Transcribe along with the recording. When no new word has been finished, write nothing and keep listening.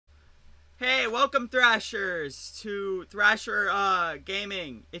Hey, welcome Thrashers to Thrasher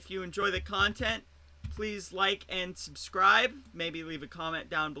Gaming. If you enjoy the content, please like and subscribe. Maybe leave a comment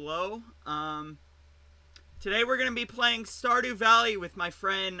down below. Today we're going to be playing Stardew Valley with my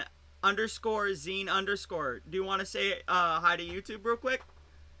friend _Zine_. Do you want to say hi to YouTube real quick?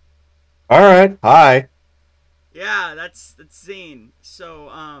 Alright, hi. Yeah, that's Zine.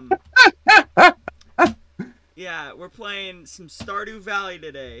 So, yeah, we're playing some Stardew Valley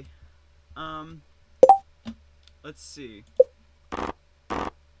today. Let's see.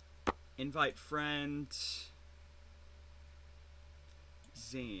 Invite friend.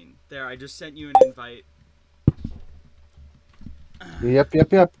 Zine. There, I just sent you an invite.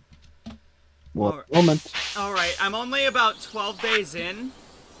 Yep. One moment. Alright, I'm only about 12 days in,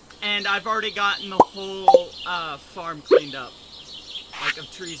 and I've already gotten the whole farm cleaned up. Like,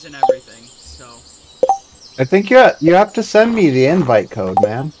 of trees and everything, so. I think you have to send me the invite code,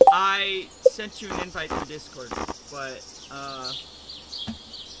 man. I sent you an invite through Discord, but,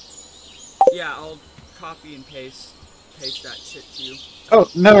 yeah, I'll copy and paste that shit to you. Oh,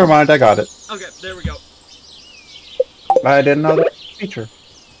 never mind, I got it. Okay, there we go. I didn't know that feature.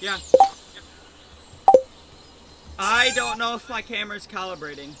 Yeah. I don't know if my camera's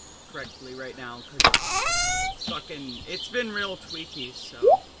calibrating correctly right now, because it's been real tweaky, so,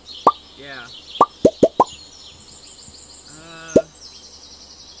 yeah. Let's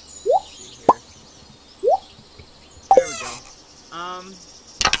see here. There we go.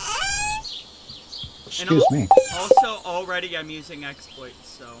 Excuse me. Also, already I'm using exploits,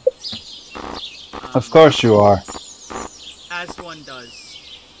 so. Of course you are. As one does.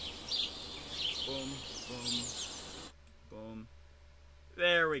 Boom, boom, boom.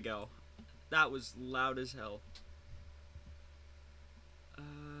 There we go. That was loud as hell.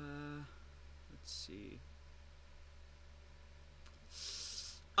 Let's see.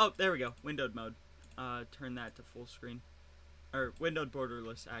 Oh, there we go. Windowed mode. Turn that to full screen. Or, windowed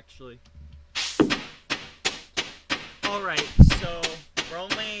borderless, actually. Alright, so, we're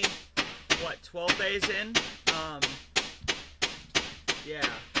only, what, 12 days in? Yeah.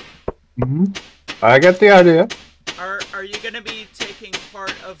 I get the idea. Are you gonna be taking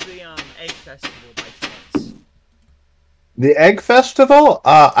part of the, egg festival by chance? The Egg Festival?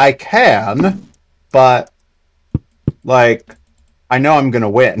 I can, but, like, I know I'm gonna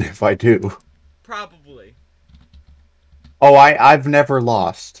win if I do. Probably. Oh, I've never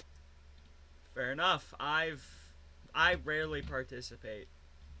lost. Fair enough. I rarely participate.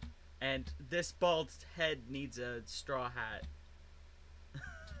 And this bald head needs a straw hat.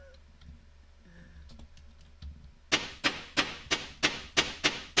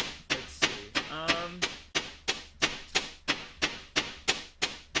 Let's see.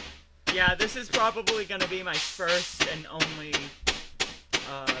 Yeah, this is probably gonna be my first and only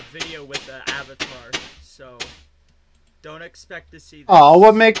video with the avatar, so don't expect to see this. Oh,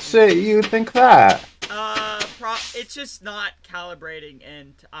 what makes you think that? It's just not calibrating,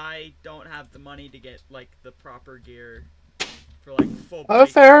 and I don't have the money to get, like, the proper gear for, like, full Oh,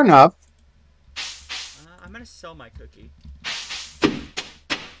 fair enough. I'm gonna sell my cookie.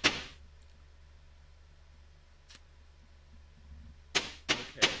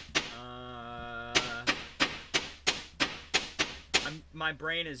 Okay, my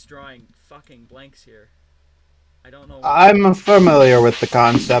brain is drawing fucking blanks here. I don't know why. I'm familiar with the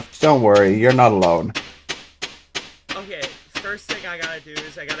concept. Don't worry, you're not alone. Okay, first thing I gotta do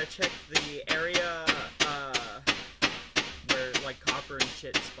is I gotta check the area, where, like, copper and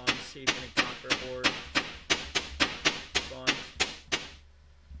shit spawns, see if any copper ore spawns.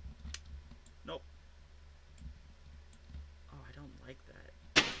 Nope. Oh, I don't like that.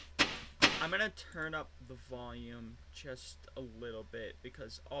 I'm gonna turn up the volume just a little bit,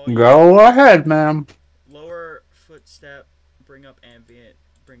 because Go ahead, ma'am. Lower footstep, bring up ambient,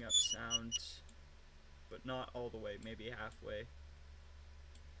 bring up sounds. But not all the way, maybe halfway.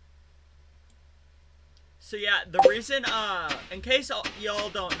 So yeah, the reason, in case y'all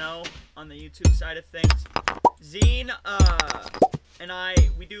don't know, on the YouTube side of things, Zine, and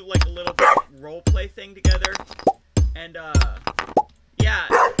we do, like, a little bit roleplay thing together, and, yeah,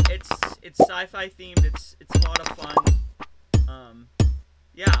 it's sci-fi themed, it's a lot of fun,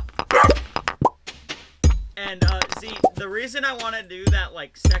 yeah. And, Zine, the reason I want to do that,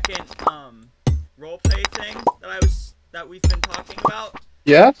 like, second, roleplay thing that we've been talking about,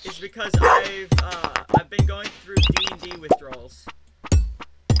 yes, is because I've been going through D&D withdrawals.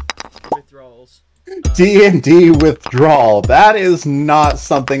 D&D withdrawal. That is not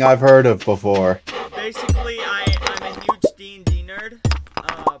something I've heard of before. Basically, I'm a huge D&D nerd,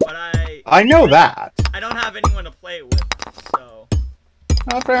 but I know that. I don't have anyone to play it with, so.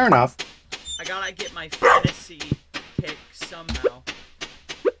 Oh, fair enough. I gotta get my fantasy kick somehow.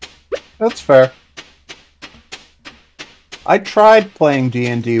 That's fair. I tried playing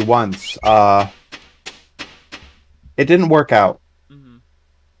D&D once. It didn't work out. Mm-hmm.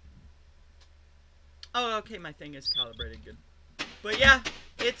 Oh, okay, my thing is calibrated good. But yeah,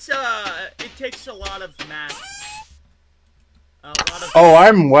 it's it takes a lot of math. Oh,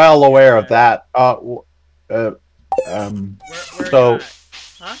 I'm well aware of that. Where So,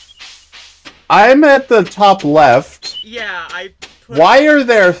 huh? I'm at the top left. Yeah, I put... Why are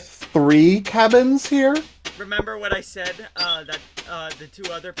there 3 cabins here? Remember what I said, that, the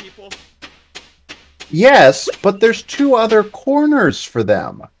 2 other people? Yes, but there's 2 other corners for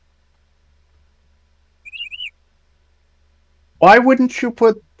them. Why wouldn't you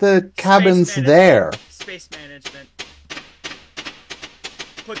put the cabins there? Space management.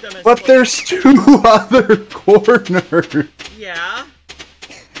 Put them as But there's 2 other corners. Yeah.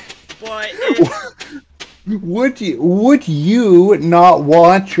 But Would you not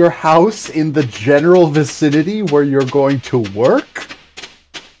want your house in the general vicinity where you're going to work?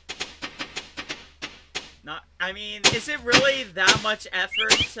 Not. I mean, is it really that much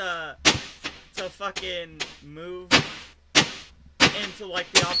effort to fucking move into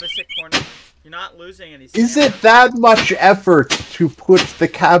like the opposite corner? You're not losing any. Is it that much effort to put the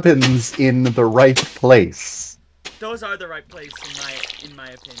cabins in the right place? Those are the right place in my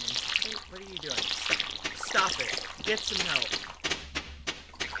opinion. Hey, what are you doing? Stop it. Get some help.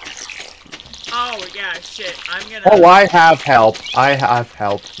 Oh, yeah, shit. I'm gonna... Oh, I have help. I have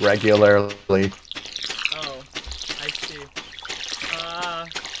help regularly. Oh, I see.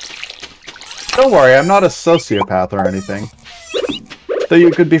 Don't worry, I'm not a sociopath or anything. Though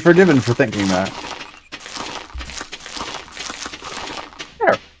you could be forgiven for thinking that.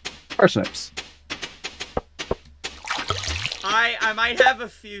 Here. Parsnips. I might have a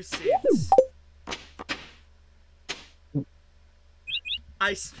few seeds.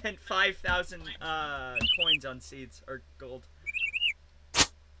 I spent 5,000 coins on seeds or gold.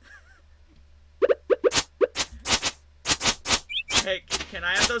 Hey, can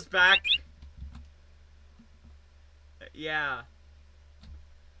I have those back? Yeah.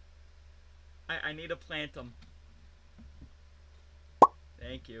 I need to plant them.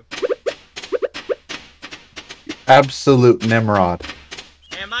 Thank you. Absolute Nimrod.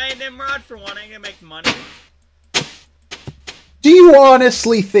 Am I a Nimrod for wanting to make money? Do you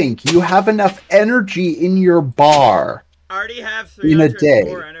honestly think you have enough energy in your bar? I already have in a 304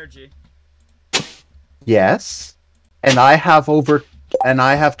 day? energy. Yes. And I have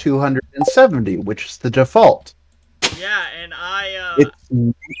 270, which is the default. Yeah, and It's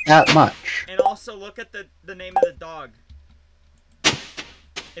not that much. and also look at the name of the dog.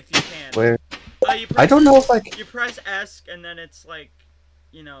 If you can. Where? You press, I don't know if I can. You press S and then it's like,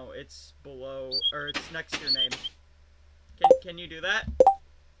 you know, it's below or it's next to your name. Can you do that?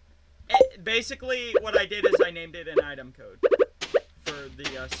 Basically, what I did is I named it an item code for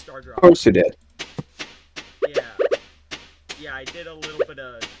the star drop. Of course you did. Yeah. Yeah, I did a little bit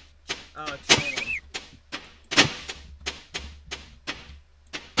of trolling.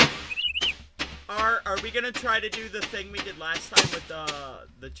 Are we gonna try to do the thing we did last time with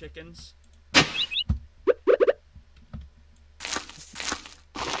the chickens?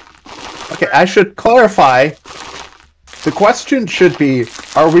 Okay, I should clarify. The question should be,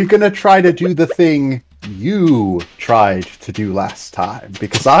 are we going to try to do the thing you tried to do last time?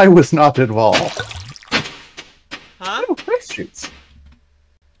 Because I was not involved. Huh? Oh, questions.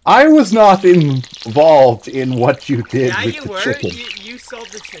 I was not involved in what you did Yeah, with you the were. chicken. You sold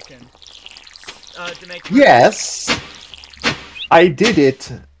the chicken. To make money. Yes. I did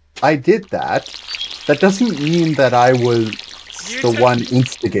it. I did that. That doesn't mean that I was the one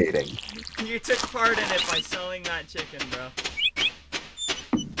instigating. You took part in it by selling that chicken, bro.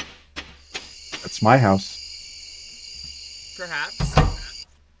 That's my house. Perhaps.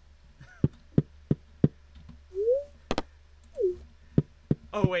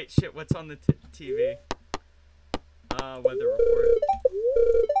 Oh wait, shit, what's on the TV? Weather report.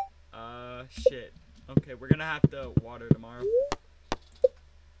 Shit. Okay, we're gonna have to water tomorrow.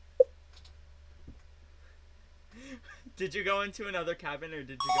 Did you go into another cabin or did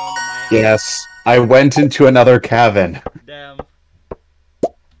you go into my house? Yes, I went into another cabin. Damn.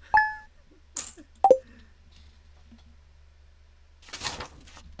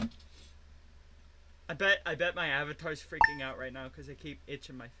 I bet my avatar's freaking out right now because I keep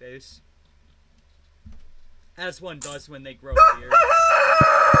itching my face. As one does when they grow a beard.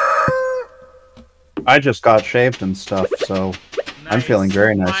 I just got shaved and stuff, so Nice. I'm feeling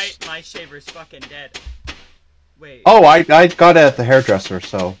very nice. My shaver's fucking dead. Wait. Oh, I got it at the hairdresser,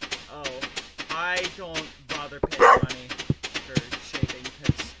 so. Oh.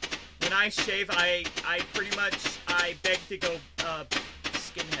 I shave, I pretty much, I beg to go,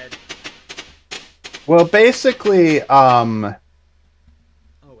 skinhead. Well, basically, Oh,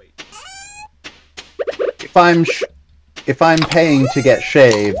 wait. if I'm paying to get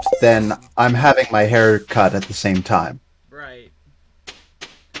shaved, then I'm having my hair cut at the same time. Right.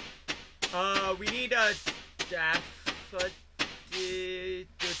 We need a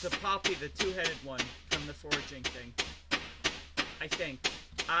the poppy, the two-headed one from the foraging thing. I think.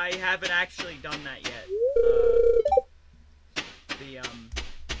 I haven't actually done that yet.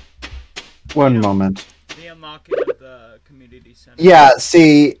 One moment. The unlocking of the community center. Yeah,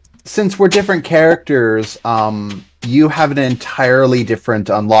 see, since we're different characters, you have an entirely different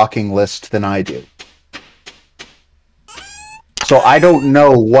unlocking list than I do. So I don't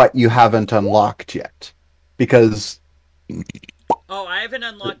know what you haven't unlocked yet. Because... Oh, I haven't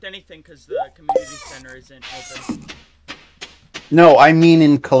unlocked anything because the community center isn't open. No, I mean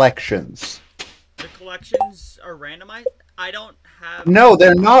in collections. The collections are randomized? I don't have... No,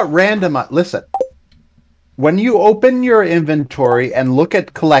 they're not random. Listen. When you open your inventory and look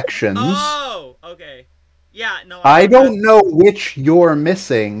at collections... Oh, okay. Yeah, no. I don't know which you're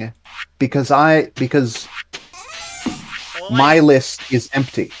missing because my list is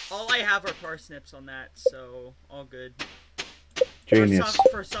empty. All I have are parsnips on that, so all good. Genius.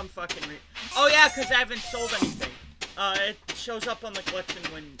 For some fucking reason. Oh yeah, because I haven't sold anything. It shows up on the collection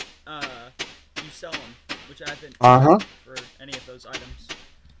when you sell them, which I haven't for any of those items.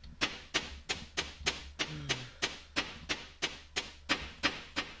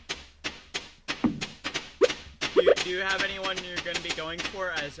 Do you have anyone you're going to be going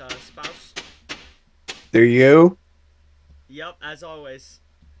for as a spouse? Do you? Yep, as always.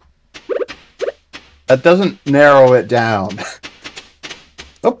 That doesn't narrow it down.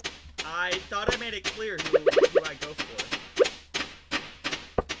 Oh. I thought I made it clear who I go for.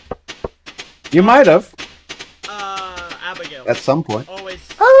 You might have. Abigail. At some point. Always.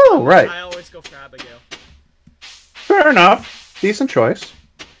 Oh, right. I always go for Abigail. Fair enough. Decent choice.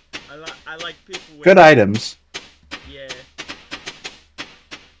 I like people with... Good items. Yeah.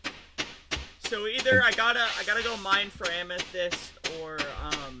 So either I gotta go mine for amethyst or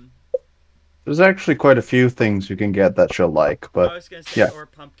There's actually quite a few things you can get that you'll like, but I was gonna say or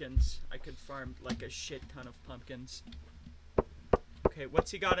pumpkins. I could farm like a shit ton of pumpkins. Okay,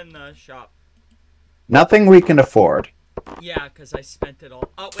 what's he got in the shop? Nothing we can afford. Yeah, because I spent it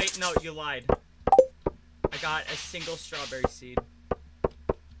all. Oh wait, no, you lied. I got a single strawberry seed.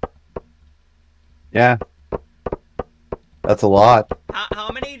 Yeah. That's a lot. How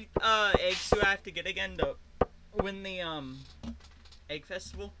many eggs do I have to get again to win the egg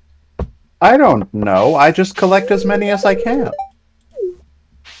festival? I don't know. I just collect as many as I can.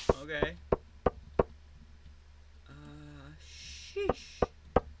 Okay. Sheesh.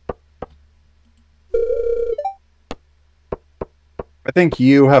 I think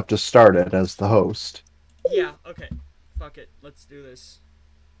you have to start it as the host. Yeah, okay. Fuck it. Let's do this.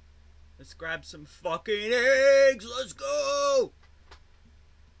 Let's grab some fucking eggs. Let's go!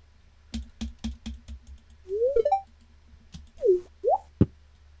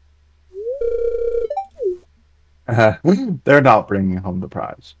 They're not bringing home the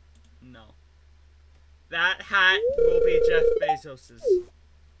prize. No. That hat will be Jeff Bezos's.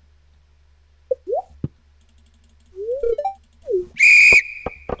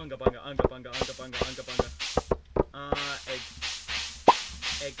 Unga bunga, unga bunga, unga bunga, unga bunga. Egg.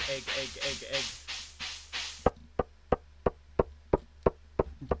 Egg, egg, egg, egg, egg.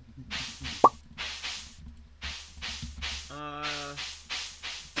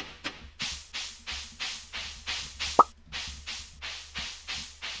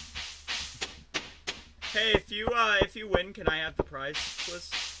 Hey, if you win, can I have the prize,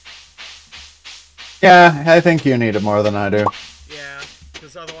 please? Yeah, I think you need it more than I do. Yeah,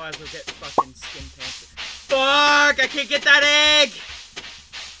 because otherwise we'll get fucking skin cancer. Fuck! I can't get that egg!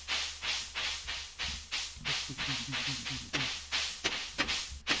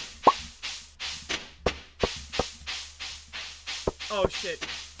 Oh shit.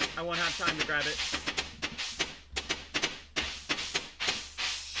 I won't have time to grab it.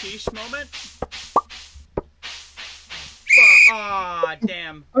 Sheesh moment? Ah,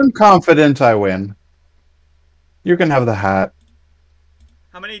 damn. I'm confident I win. You can have the hat.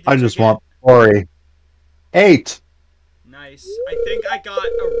 How many did I you just get? want Ori. 8. Nice. I think I got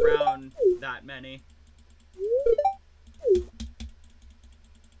around that many.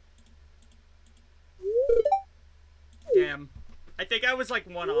 Damn. I think I was like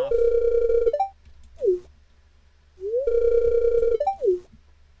one off.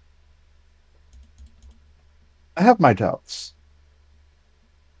 I have my doubts.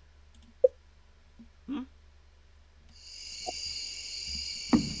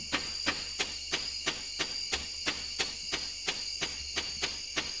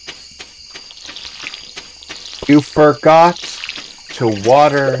 You forgot to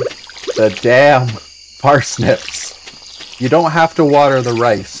water the damn parsnips. You don't have to water the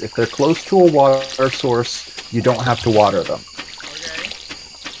rice. If they're close to a water source, you don't have to water them. Okay.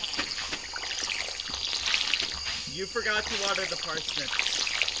 You forgot to water the parsnips.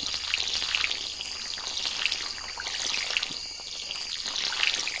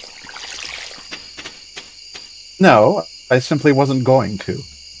 No, I simply wasn't going to.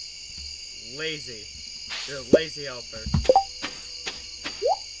 Lazy. You're a lazy helper.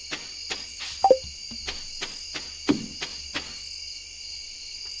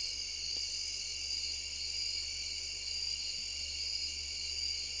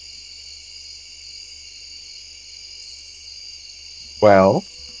 Well,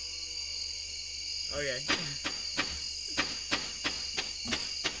 Okay.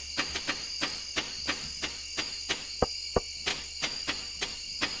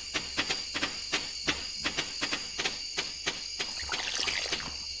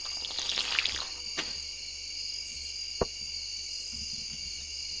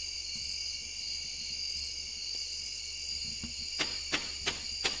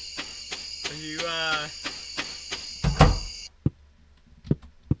 Are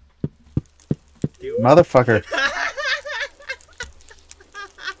you, motherfucker.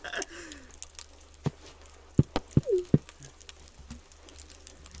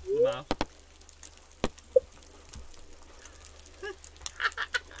 Wow.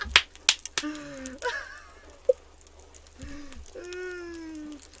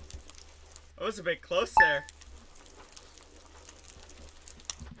 That was a bit close there.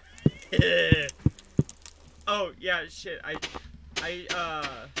 Oh, yeah, shit,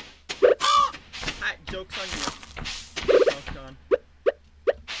 joke's on you. Oh, gone.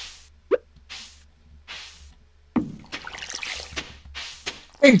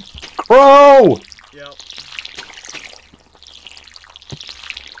 Hey, crow! Yep.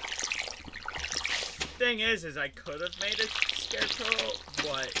 Thing is I could have made a scarecrow,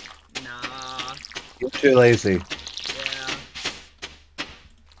 but nah. You're too lazy. Yeah.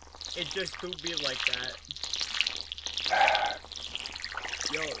 It just do be like that.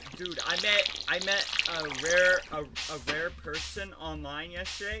 Yo, dude, I met a rare person online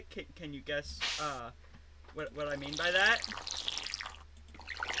yesterday. Can you guess what I mean by that?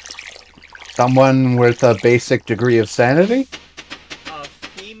 Someone with a basic degree of sanity? A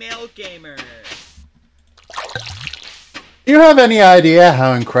female gamer. Do you have any idea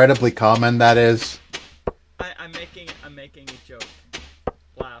how incredibly common that is? I'm making a joke.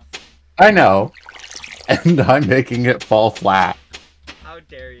 Laugh. I know. And I'm making it fall flat. How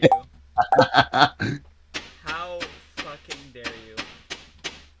dare you? How fucking dare you?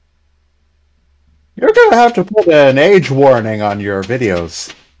 You're gonna have to put an age warning on your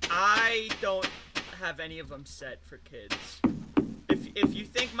videos. I don't have any of them set for kids. If you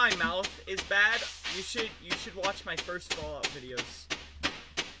think my mouth is bad, you should watch my first Fallout videos.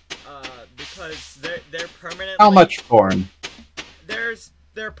 Because they're permanently. How much porn?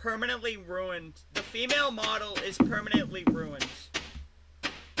 They're permanently ruined. The female model is permanently ruined.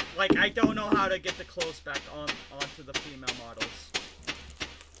 Like, I don't know how to get the clothes back onto the female models.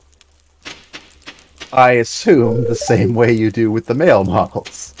 I assume the same way you do with the male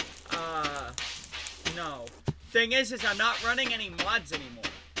models. No. Thing is I'm not running any mods anymore.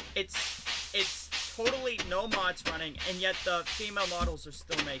 It's totally no mods running, and yet the female models are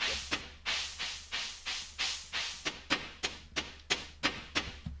still naked.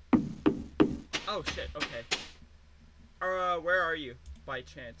 Oh shit, okay. Where are you, by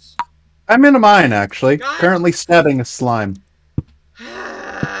chance? I'm in a mine, actually. God. Currently stabbing a slime.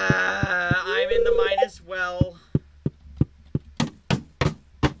 I'm in the mine as well.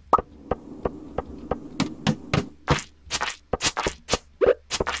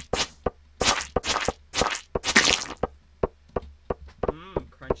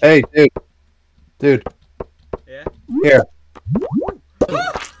 Crunchy. Hey, dude. Dude. Yeah? Here.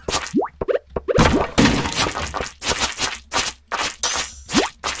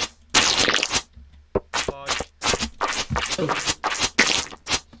 I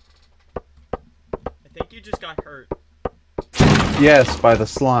think you just got hurt. Yes, by the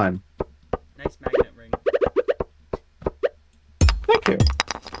slime. Nice magnet ring. Thank you.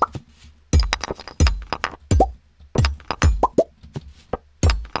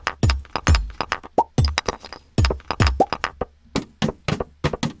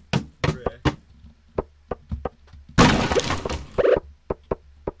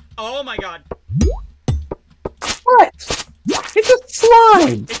 Oh my god. What? It's a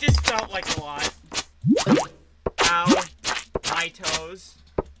slime! It just felt like a lot. Ow. My toes.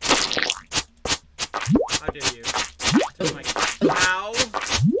 How dare you? Touch my cow.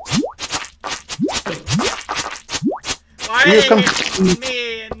 Why are they hitting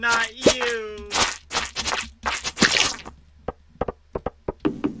me and not you?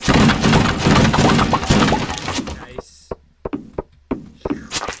 Nice.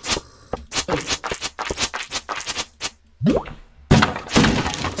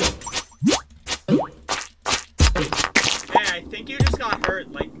 Hey, I think you just got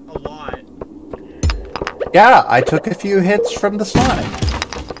hurt, like, a lot. Yeah, I took a few hits from the slime.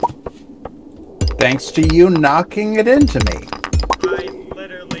 Thanks to you knocking it into me. I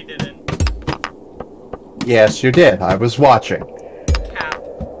literally didn't. Yes, you did. I was watching. Cap.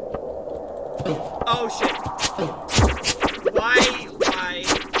 Oh, shit. Why?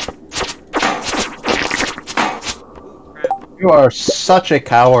 Ooh, crap. You are such a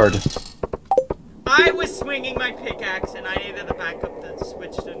coward. I was swinging my pickaxe and I needed to back up the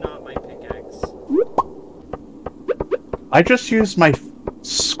switch to not my pickaxe. I just used my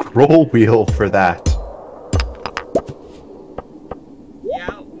scroll wheel for that.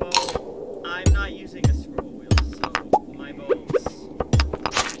 Yeah, well, I'm not using a scroll wheel, so my bones.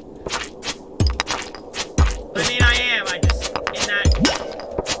 I mean, I am. I just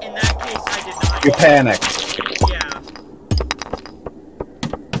in that case, I did not. You panicked. Yeah.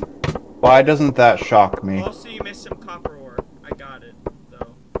 Why doesn't that shock me? Also, you missed some copper ore. I got it,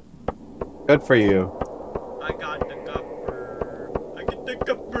 though. Good for you. I got the copper. I get the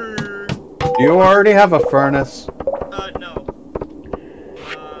copper. Do you already have a furnace? No.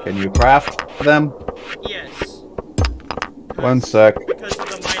 Can you craft them? Yes. 1 sec. Because of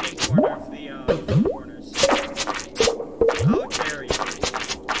the mining corner of the corners. How dare you?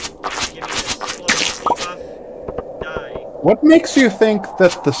 Give me this slow debuff. Die. What makes you think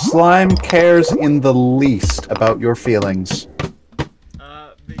that the slime cares in the least about your feelings?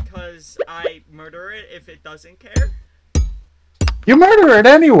 Because I murder it if it doesn't care. You murder it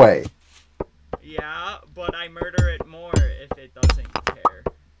anyway! Yeah, but I murder it more if it doesn't care.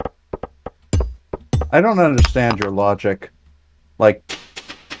 I don't understand your logic. Like,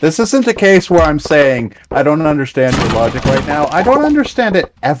 this isn't a case where I'm saying, I don't understand your logic right now. I don't understand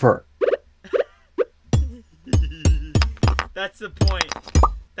it ever. That's the point.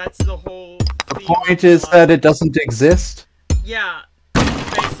 That's the whole The theme point of is life. that it doesn't exist. Yeah,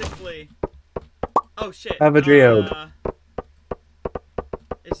 basically. Oh shit. Have a geode.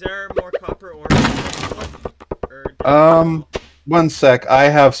 Is there more copper ore? Or 1 sec. I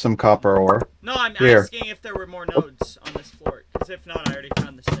have some copper ore. no, I'm Here. asking if there were more nodes on this floor. Because if not, I already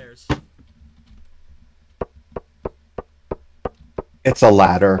found the stairs. It's a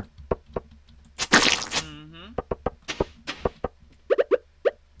ladder. Mm-hmm.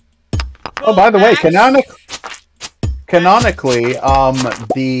 Oh, by the way, canonically,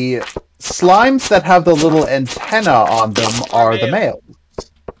 the slimes that have the little antenna on them are the males.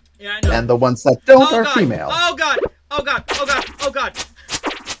 Yeah, I know. And the ones that don't are God. female. Oh god! Oh god! Oh god! Oh god! I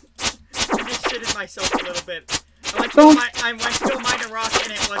just shitted myself a little bit. I went to go mine a rock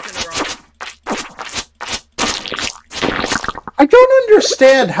and it wasn't a rock. I don't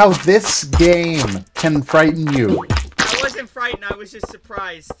understand how this game can frighten you. I wasn't frightened, I was just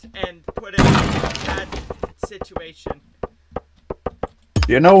surprised and put in a bad situation.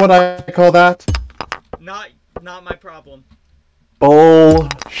 Do you know what I call that? Not my problem.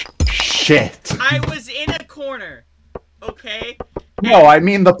 Bullshit. I was in a corner, okay? No, I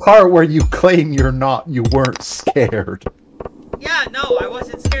mean the part where you claim you weren't scared. Yeah, no, I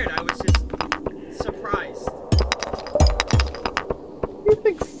wasn't scared. I was just surprised. What do you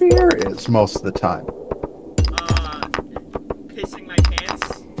think fear is most of the time? Pissing my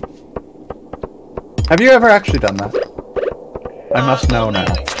pants. Have you ever actually done that? I must know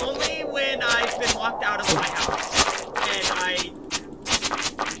now. Only when I've been locked out of my house, and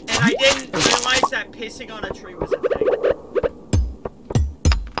I didn't realize that pissing on a tree was a thing.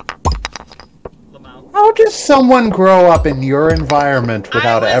 Lamau. How does someone grow up in your environment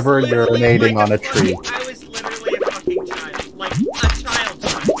without ever urinating on a tree? I was literally a fucking child, like a child, a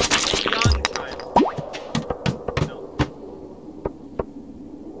young child. No.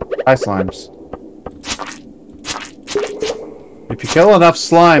 Hi, slimes. If you kill enough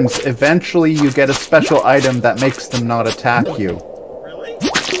slimes, eventually you get a special item that makes them not attack you. Really?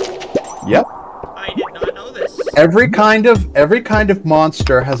 Yep. I did not know this. Every kind of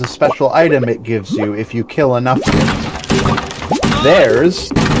monster has a special item it gives you if you kill enough of it. Theirs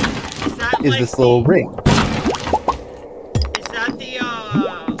is this little ring. Is that the,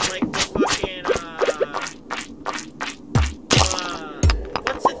 like the fucking,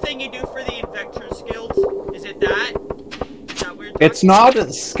 what's the thing you do for the Invectors Guild? Is it that? Is that weird? It's not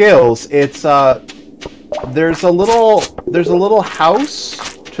skills, it's there's a little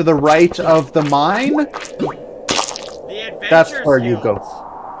house to the right of the mine. The adventure That's where you skills.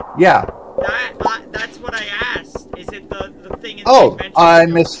 go. Yeah. That's what I asked. Is it the thing in the Oh,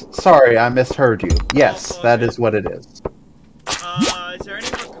 adventure skills? sorry, I misheard you. Yes, Oh, that okay. is what it is. Is there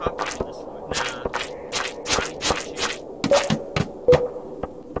any more copies of this one? Nah.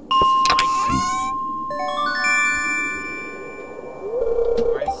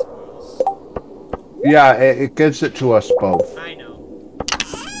 Yeah, it gives it to us both. I know.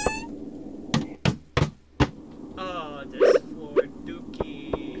 Oh, this floor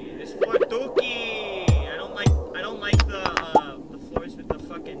dookie. This floor dookie. I don't like the floors with the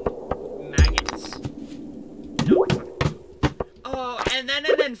fucking maggots. No, fucking. Oh, and then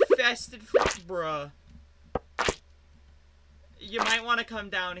an infested bruh. You might want to come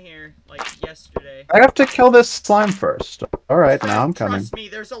down here, like yesterday. I have to kill this slime first. Alright, now I'm coming. Trust me,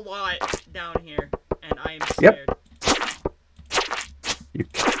 there's a lot down here, and I am scared. Yep. You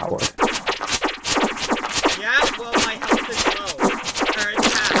coward. Yeah, well, my health is low. Or it's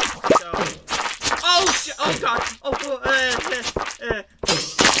half, so... Oh, shit! Oh, God! Oh,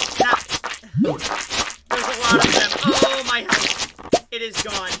 there's a lot of them. Oh, my health. It is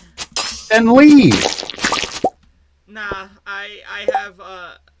gone. Then leave! Nah, I have,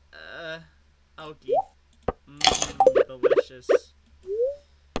 algae. Delicious.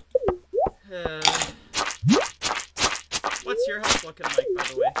 What's your health looking like, by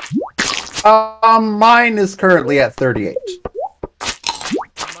the way? Mine is currently at 38.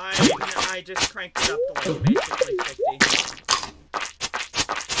 Mine, I just cranked it up to, like, basically 50.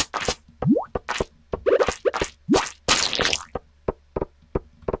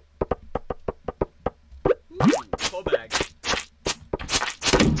 Full bag.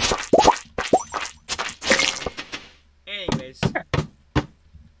 Anyways.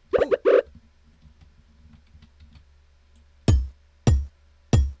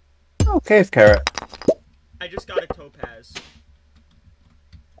 Oh, cave carrot. I just got a topaz.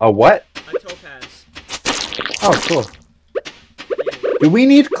 A what? A topaz. Oh, cool. Do we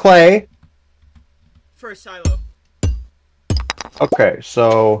need clay? For a silo. Okay,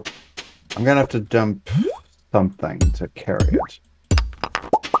 so I'm gonna have to dump something to carry it.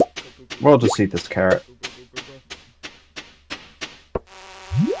 We'll just eat this carrot.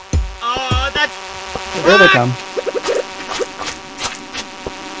 Oh, that's... Here they come.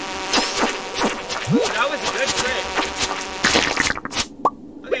 Ooh, that was a good crit.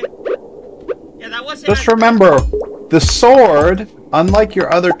 Okay. Yeah, that wasn't... Just remember, the sword, unlike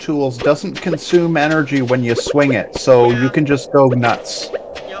your other tools, doesn't consume energy when you swing it, so Yeah. you can just go nuts.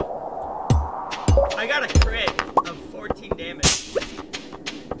 Yep. I got a crit of 14 damage.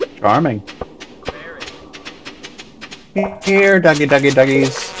 Charming. Very. Here,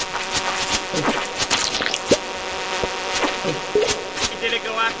 duggies. Did it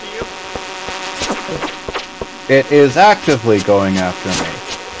go after you? It is actively going after me.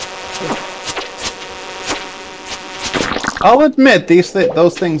 I'll admit,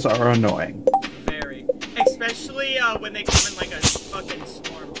 those things are annoying. Very. Especially when they come in like a fucking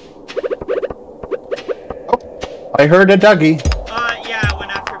storm. Oh, I heard a Dougie. Yeah, it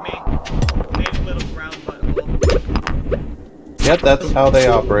went after me. Made a little brown butthole. Yep, that's how they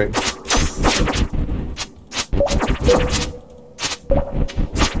operate.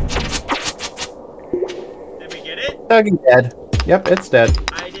 Did we get it? Dougie dead. Yep, it's dead.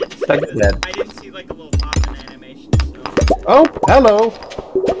 I didn't see Dougie's dead. I didn't see like a little popping animation, so. Oh, hello.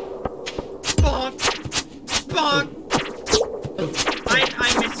 Bonk! Bonk!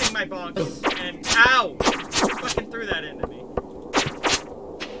 I'm missing my bonks. And ow! Fucking threw that into me.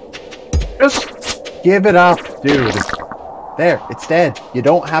 Just give it up, dude. There, it's dead. You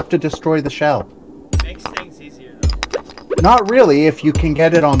don't have to destroy the shell. Makes things easier though. Not really, if you can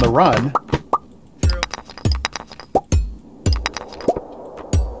get it on the run. True.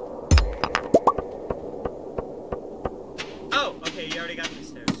 Oh, okay, you already got the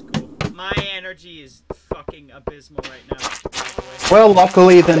stairs. Cool. My energy is fucking abysmal right now, by the way. Well,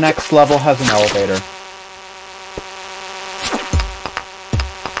 luckily the next level has an elevator.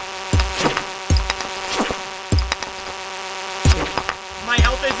 My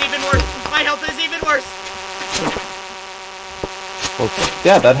health is even worse! My health is even worse! Well,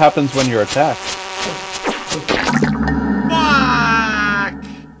 yeah, that happens when you're attacked. Fuck!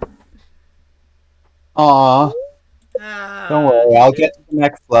 Aww. Ah, Don't worry, I'll get to the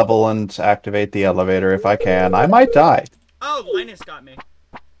next level and activate the elevator if I can. I might die. Oh, Linus got me.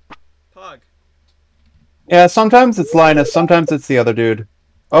 Pug. Yeah, sometimes it's Linus, sometimes it's the other dude.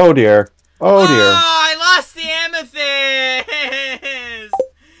 Oh dear. Oh dear. Oh, I lost the amethyst!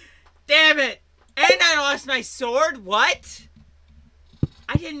 Damn it! And I lost lost my sword? What?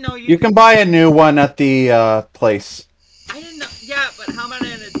 I didn't know You can buy a new one at the place. I didn't know. Yeah, but how am I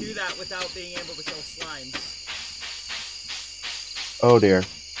gonna do that without being able to kill slimes? Oh dear.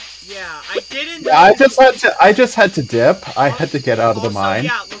 Yeah, I didn't know. Yeah, I just had to dip. I had to get out of the mine.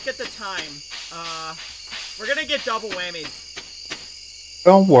 Yeah, look at the time. We're gonna get double whammied.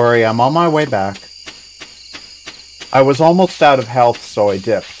 Don't worry, I'm on my way back. I was almost out of health, so I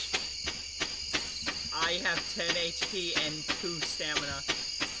dipped. I have 10 HP and 2 stamina.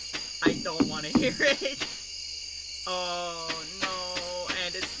 I don't want to hear it. Oh no,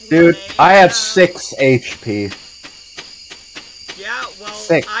 and it's Dude, I have 6 HP. Yeah, well,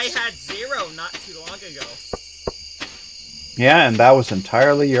 6. I had 0 not too long ago. Yeah, and that was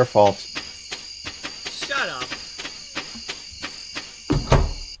entirely your fault. Shut up.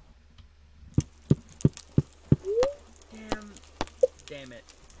 Damn it.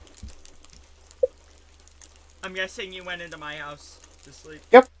 I'm guessing you went into my house to sleep.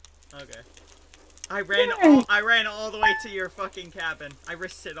 Yep. Okay. I ran all the way to your fucking cabin. I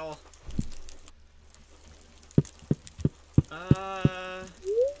risked it all.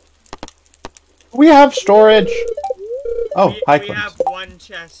 We have storage. Oh, hi, We have one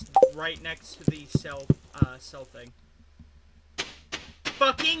chest right next to the cell thing.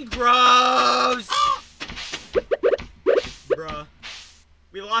 Fucking gross! Bruh.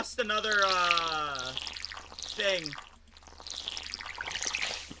 We lost another, thing.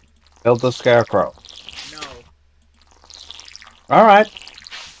 Build the scarecrow. No. Alright.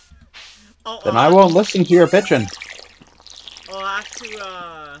 Then I won't listen to your bitching.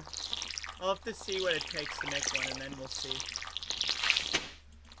 I'll have to see what it takes to make one, and then we'll see.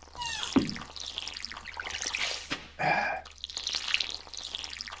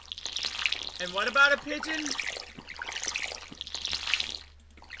 And what about a pigeon?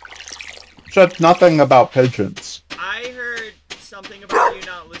 Said nothing about pigeons. I heard something about you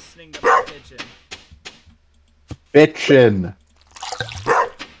not listening to my pigeon. Bitchin'.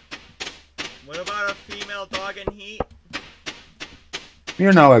 What about a female dog in heat?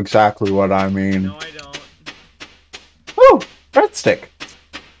 You know exactly what I mean. No, I don't. Ooh, breadstick.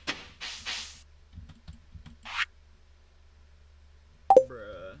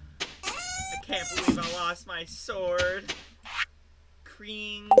 Bruh. I can't believe I lost my sword.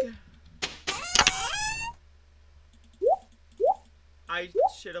 Kring. I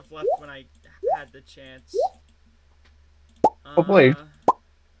should have left when I had the chance. Hopefully.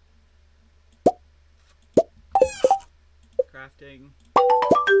 Crafting.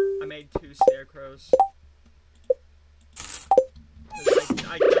 I made 2 scarecrows.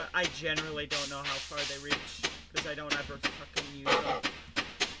 I generally don't know how far they reach, because I don't ever fucking use them.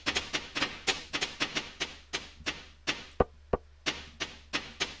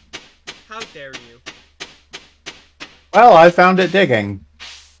 How dare you? Well, I found it digging.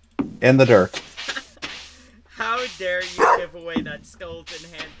 In the dirt. How dare you give away that skeleton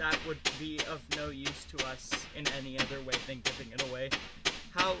hand that would be of no use to us in any other way than giving it away?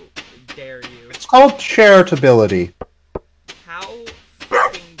 How dare you? It's called charitability. How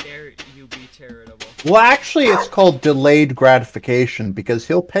fucking dare you be charitable? Well, actually, it's called delayed gratification, because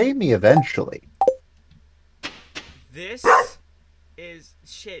he'll pay me eventually. This is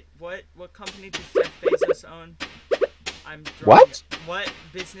shit. What company does Jeff Bezos own? What? What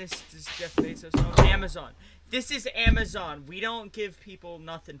business does Jeff Bezos own? Amazon. This is Amazon. We don't give people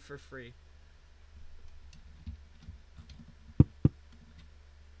nothing for free.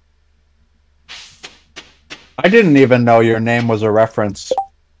 I didn't even know your name was a reference.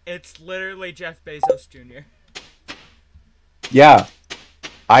 It's literally Jeff Bezos Jr. Yeah.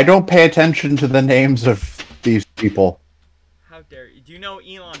 I don't pay attention to the names of these people. How dare you? Do you know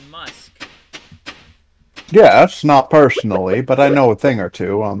Elon Musk? Yes, not personally, but I know a thing or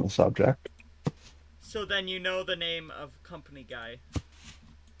two on the subject. So then you know the name of company guy.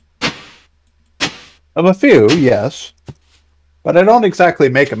 Of a few, yes. But I don't exactly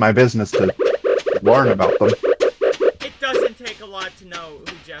make it my business to learn about them. It doesn't take a lot to know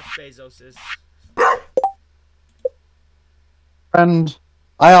who Jeff Bezos is. And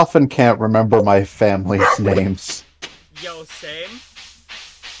I often can't remember my family's names. Yo, same.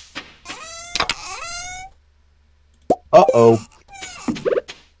 Uh-oh.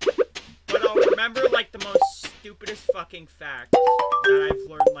 But I'll remember, like, the most stupidest fucking fact that I've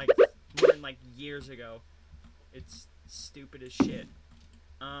learned like years ago. It's stupid as shit.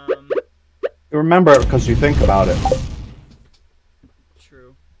 You remember it because you think about it.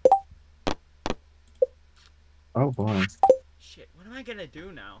 True. Oh boy. Shit, what am I gonna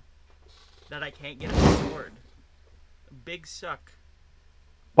do now that I can't get a sword? Big suck.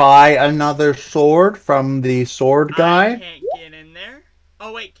 buy another sword from the sword I guy? can't get in there.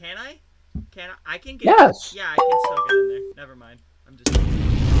 Oh wait, can I? Can I? I can get. Yes. Yeah, I can still get in there. Never mind.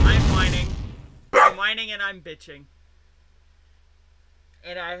 I'm whining. I'm whining and I'm bitching.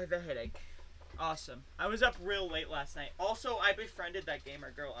 And I have a headache. Awesome. I was up real late last night. Also, I befriended that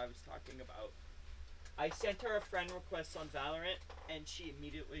gamer girl I was talking about. I sent her a friend request on Valorant, and she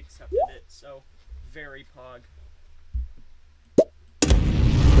immediately accepted it. So, very pog.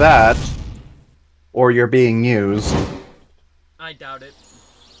 That, or you're being used. I doubt it.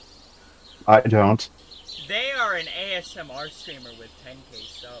 I don't. They are an ASMR streamer with 10k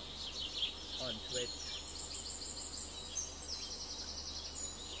subs on Twitch.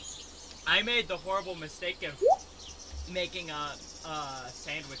 I made the horrible mistake of making a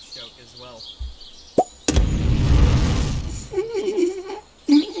sandwich joke as well.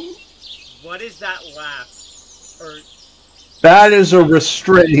 What is that laugh? Or That is a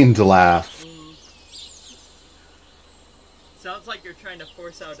restrained laugh. sounds like you're trying to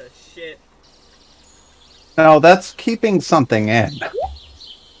force out a shit. No, that's keeping something in.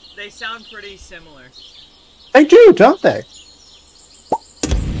 They sound pretty similar. They do, don't they?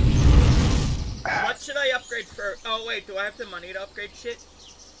 What should I upgrade for? Oh wait, do I have the money to upgrade shit?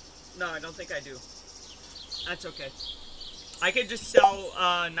 No, I don't think I do. That's okay. I could just sell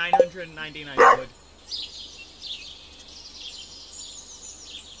 999 wood.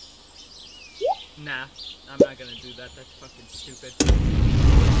 Nah, I'm not gonna do that. That's fucking stupid.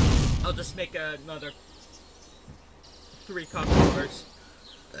 I'll just make another 3 copper ores.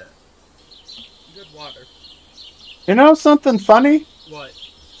 Good water. You know something funny? What?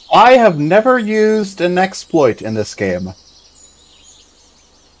 I have never used an exploit in this game.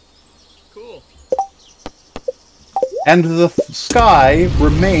 Cool. And the sky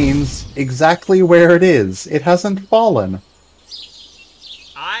remains exactly where it is. It hasn't fallen.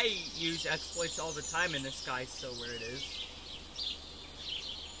 I use exploits all the time and the sky's still where it is.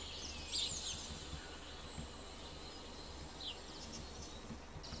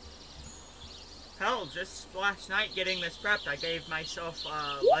 Hell, just last night getting this prepped, I gave myself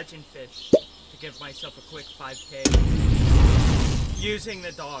legend fish to give myself a quick 5k. Using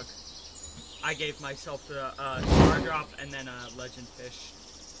the dog. I gave myself the star drop and then a legend fish.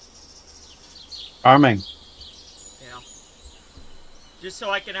 Charming. Yeah. Just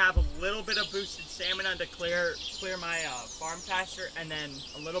so I can have a little bit of boosted stamina to clear my farm faster, and then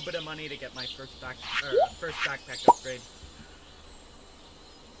a little bit of money to get my first backpack upgrade.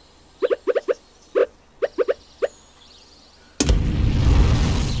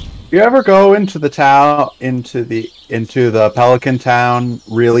 You ever go into the town, into the Pelican town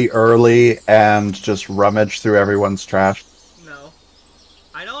really early and just rummage through everyone's trash? No.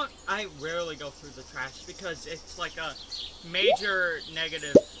 I rarely go through the trash because it's like a major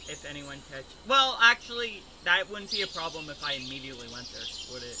negative if anyone catch. Well, actually, that wouldn't be a problem if I immediately went there,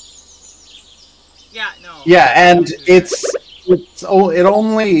 would it? Yeah, no. Yeah, and it's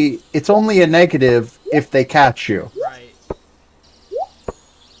only a negative if they catch you. Right.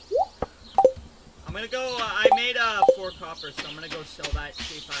 I'm gonna go, I made 4 copper, so I'm gonna go sell that,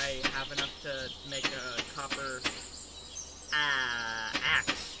 see if I have enough to make a copper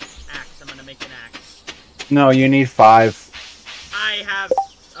axe. I'm gonna make an axe. No, you need 5. I have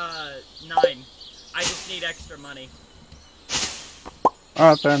 9. I just need extra money.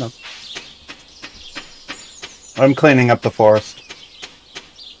 Alright, fair enough. I'm cleaning up the forest.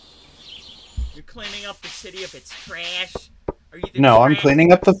 You're cleaning up the city of its trash? Are you the No, I'm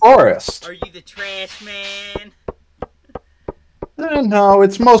cleaning up the forest. Are you the trash man? No,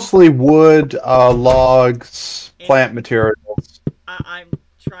 it's mostly wood, logs, plant materials. I'm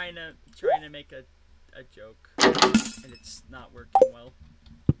trying to make a joke, and it's not working well.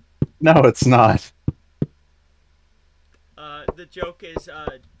 No, it's not. The joke is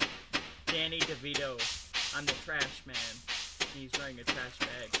Danny DeVito. I'm the trash man. He's wearing a trash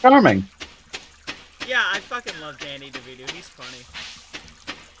bag. Charming. Yeah, I fucking love Danny DeVito. He's funny.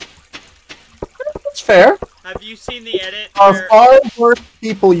 That's fair. Have you seen the edit? Of far worse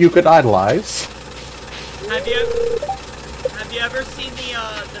people you could idolize. Have you ever seen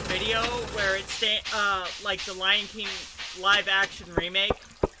the video where it's like the Lion King live action remake,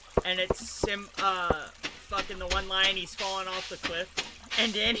 and it's fucking the one lion, he's falling off the cliff,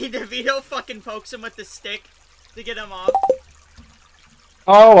 and Danny DeVito fucking pokes him with the stick to get him off?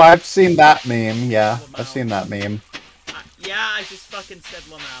 Oh, I've seen that meme. Yeah, I've seen that meme. Yeah, I just fucking said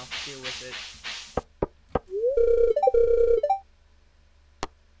Lamau. Deal with it.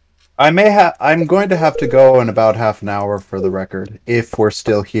 I'm going to have to go in about half an hour for the record, if we're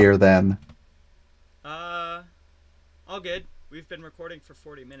still here then. All good. we've been recording for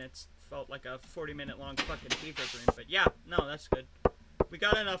 40 minutes. Felt like a 40-minute long fucking fever dream. But yeah, no, that's good. We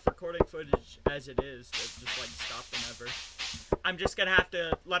got enough recording footage as it is to just like stop whenever. I'm just gonna have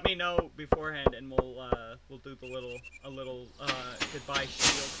to let me know beforehand, and we'll do a little goodbye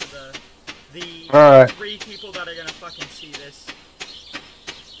spiel to the Alright. 3 people that are gonna fucking see this.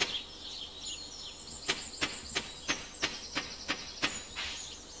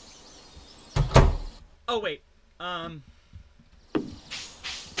 Oh wait,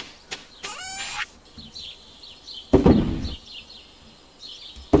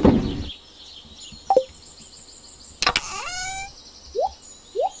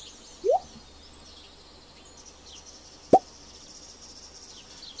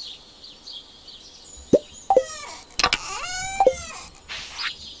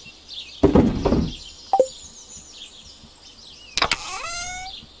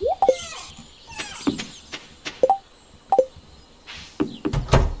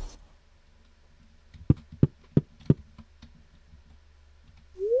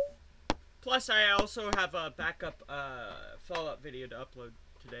 plus I also have a backup follow-up video to upload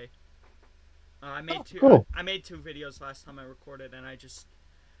today. I made cool. I made 2 videos last time I recorded, and I just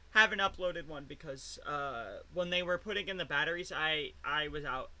haven't uploaded one because when they were putting in the batteries, I was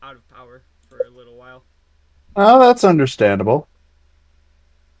out of power for a little while. Oh, that's understandable.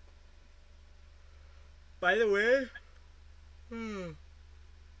 By the way,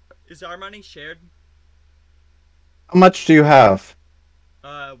 is our money shared? How much do you have?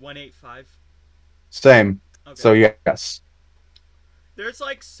 185. Same. Okay. So yes. There's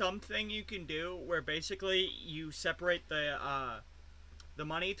like something you can do where basically you separate the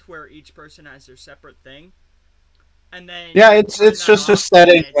money to where each person has their separate thing, and then Yeah, it's just a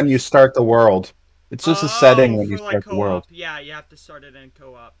setting when you start the world. It's just a setting when you for like start the world. co-op. Yeah, you have to start it in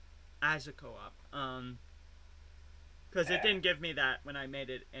co-op, as a co-op. Because it didn't give me that when I made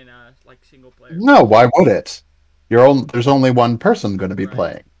it in a like single player. No, why would it? There's only one person going to be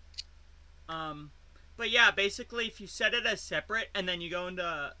playing. But yeah, basically, if you set it as separate, and then you go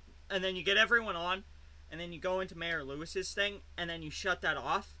into, and then you get everyone on, and then you go into Mayor Lewis's thing, and then you shut that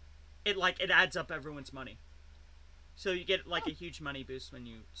off, it adds up everyone's money. So you get like a huge money boost when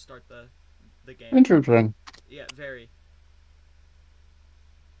you start the game. Interesting. Yeah, very.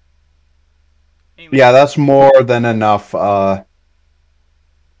 Anyway. Yeah, that's more than enough.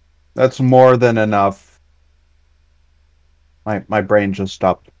 That's more than enough. My brain just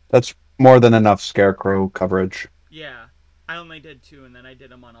stopped. That's more than enough scarecrow coverage. Yeah, I only did 2, and then I did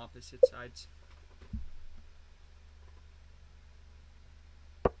them on opposite sides.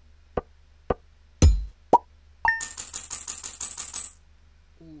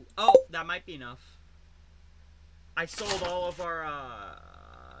 Ooh. Oh, that might be enough. I sold all of our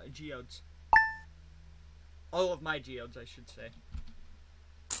geodes. All of my geodes, I should say.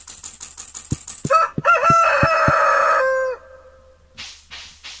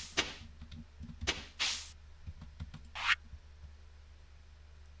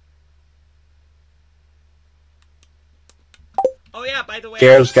 Oh yeah, by the way,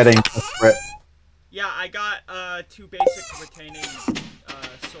 Gare's getting desperate. Yeah, I got 2 basic retaining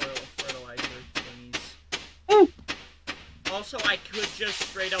soil fertilizer thingies. Also, I could just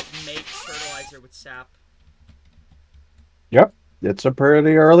straight up make fertilizer with sap. Yep, it's a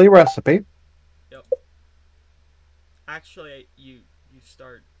pretty early recipe. Yep. Actually, you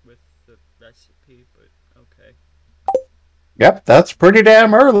start with the recipe, but okay. Yep, that's pretty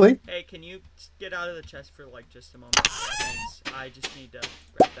damn early. Hey, can you get out of the chest for like just a moment? Thanks. I just need to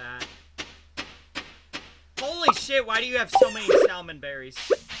grab that. Holy shit, why do you have so many salmon berries?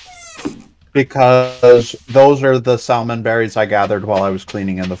 Because those are the salmon berries I gathered while I was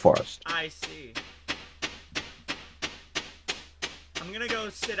cleaning in the forest. I see. I'm gonna go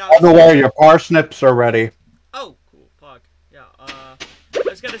sit out. By the way, your parsnips are ready. Oh, cool. Fuck. Yeah, I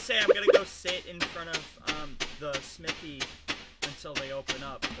was gonna say I'm gonna go sit in front of the smithy until they open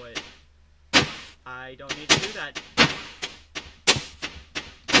up, but I don't need to do that.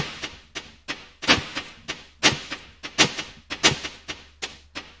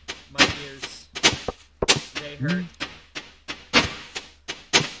 My ears, they hurt.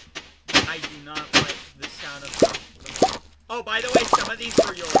 I do not like the sound of them. Oh, by the way, some of these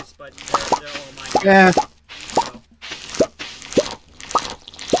were yours, but they're all mine. Yeah. So.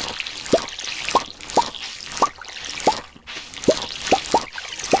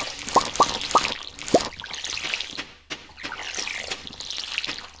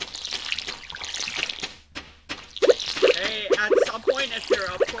 Hey, at some point, if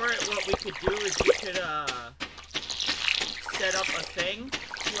you're up for it, what we could do is we could set up a thing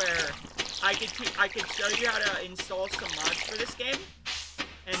where I could show you how to install some mods for this game,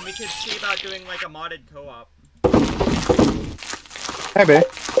 and we could see about doing like a modded co-op. Maybe.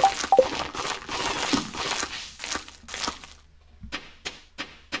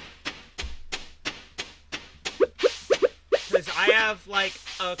 Because I have like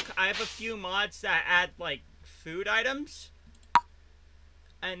I have a few mods that add like food items,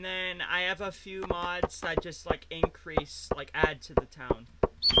 and then I have a few mods that just like increase, like add to the town.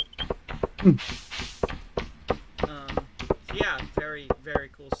 So yeah, very, very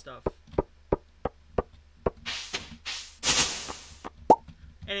cool stuff.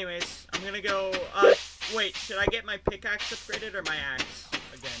 Anyways, I'm gonna go, wait, should I get my pickaxe upgraded or my axe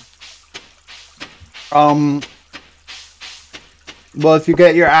again? Well, if you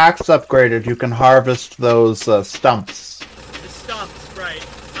get your axe upgraded, you can harvest those stumps. The stumps, right.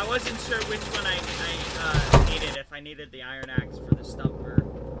 I wasn't sure which one I needed, if I needed the iron axe for the stump or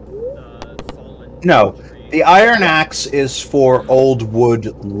the fallen No, tree. the iron axe is for old wood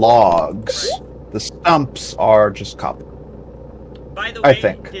logs. Right. The stumps are just copper. By the way, I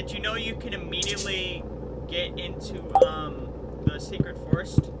think. Did you know you can immediately get into the secret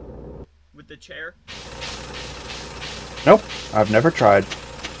forest with the chair? Nope, I've never tried.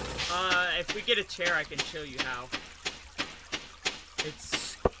 If we get a chair, I can show you how.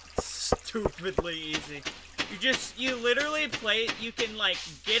 It's stupidly easy. You literally you can like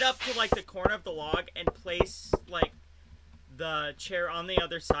get up to like the corner of the log and place like the chair on the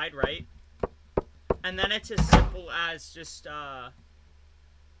other side, right? And then it's as simple as just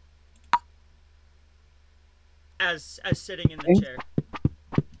as sitting in the chair.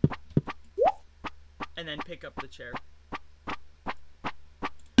 And then pick up the chair.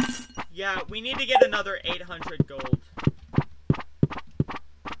 Yeah, we need to get another 800 gold.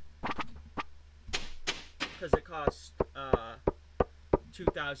 Because it costs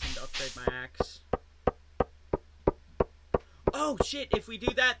 2,000 to upgrade my axe. Oh shit, if we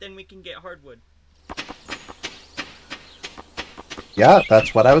do that, then we can get hardwood. Yeah,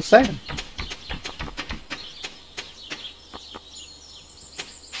 that's what I was saying.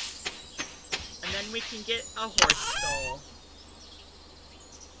 And then we can get a horse stall.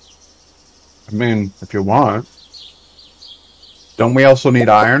 I mean, if you want. Don't we also need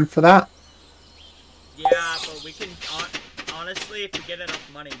iron for that? Yeah, but we can, honestly, if we get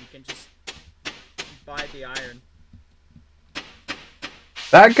enough money, we can just buy the iron.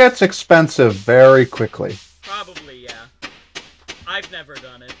 That gets expensive very quickly. Probably, yeah. I've never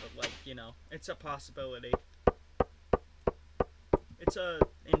done it, but like, you know, it's a possibility. It's a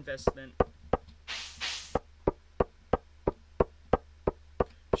investment.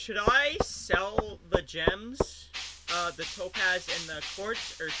 Should I sell the gems, the topaz and the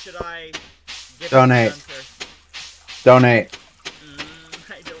quartz, or should I give Donate. it to Hunter? Donate.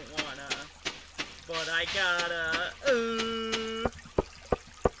 I don't wanna, but I gotta.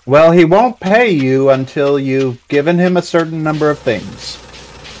 Well, he won't pay you until you've given him a certain number of things.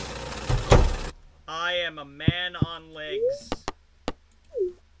 I am a man on legs.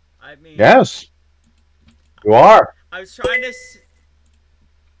 I mean... Yes. You are. I was trying to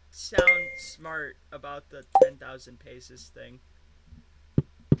sound smart about the 10,000 paces thing.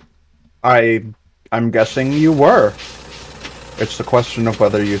 I'm guessing you were. It's the question of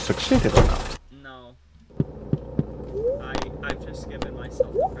whether you succeeded or not. No. I've just given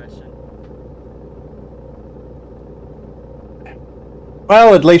myself depression.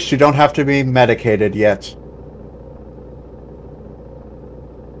 Well, at least you don't have to be medicated yet.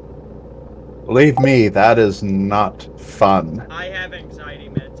 Believe me, that is not fun. I have anxiety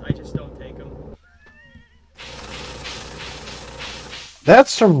meds. I just don't take them.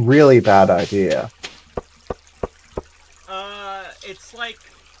 That's a really bad idea. It's like...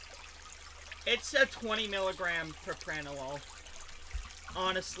 It's a 20 milligram propranolol.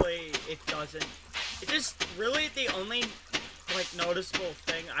 Honestly, it doesn't. It just... Really, the only, like, noticeable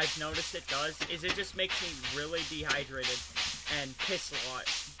thing I've noticed it does is it just makes me really dehydrated and piss a lot.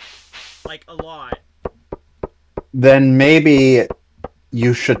 Like, a lot. Then maybe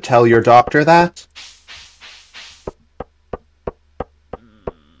you should tell your doctor that?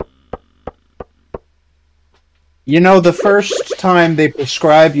 You know, the first time they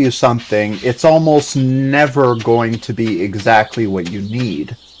prescribe you something, it's almost never going to be exactly what you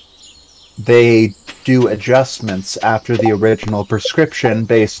need. They do adjustments after the original prescription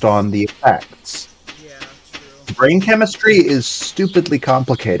based on the effects. Yeah, true. Brain chemistry is stupidly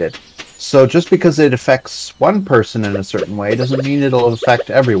complicated. So just because it affects one person in a certain way doesn't mean it'll affect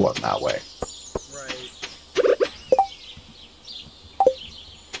everyone that way. Right.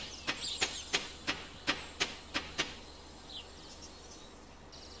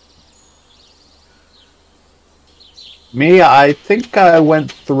 Me, I think I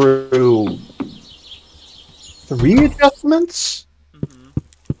went through 3 adjustments Mm-hmm.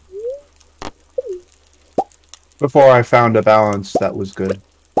 before I found a balance that was good.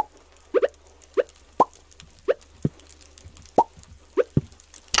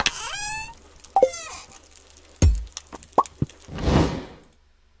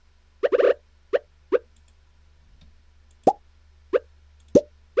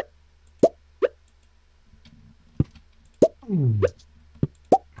 Hmm.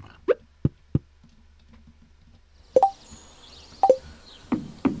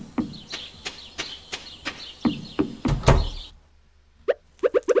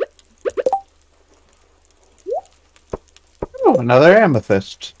 Oh, another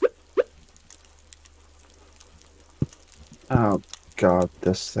amethyst. Oh, God,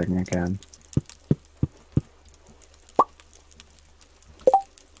 this thing again.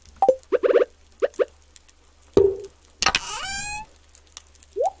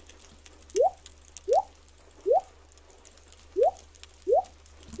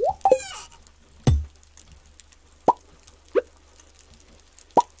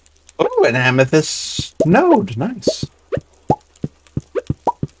 Oh, an amethyst node. Nice.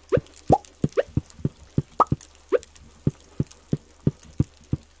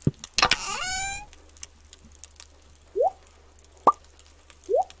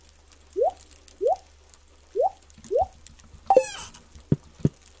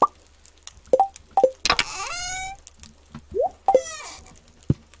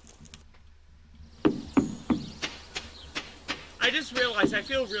 I just realized I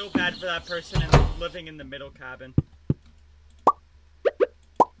feel real bad for that person living in the middle cabin.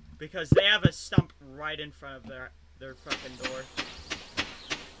 Because they have a stump right in front of their fucking door.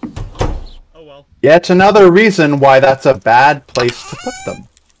 Oh well. Yet another reason why that's a bad place to put them.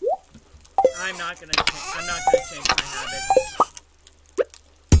 I'm not gonna change my habits.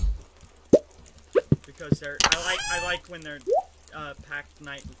 Because I like when they're packed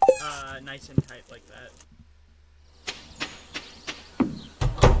nice and tight like that.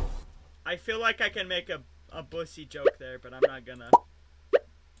 I feel like I can make a bussy joke there, but I'm not gonna.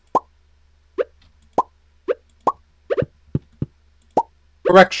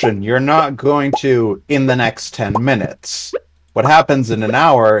 Correction, you're not going to in the next 10 minutes. What happens in an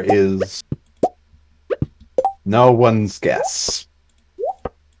hour is no one's guess.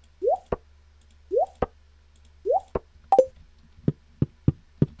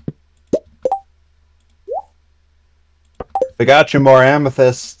 I got you more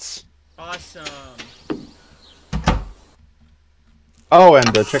amethysts. Awesome. Oh, and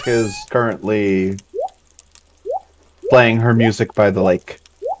the chick is currently playing her music by the lake.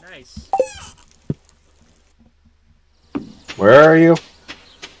 Nice. Where are you?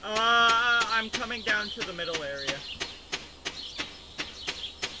 I'm coming down to the middle area.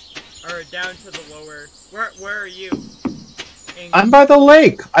 Or down to the lower. Where are you? I'm by the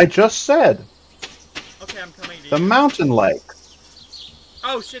lake. I just said. Okay, I'm coming to you. The mountain lake.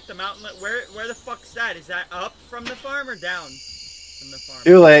 Oh shit, the mountain lake. Where the fuck's that? Is that up from the farm or down from the farm?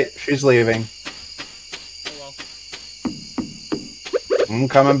 Too late. She's leaving. Oh well. I'm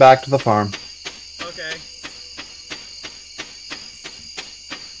coming back to the farm. Okay.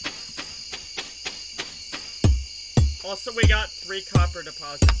 Also, we got 3 copper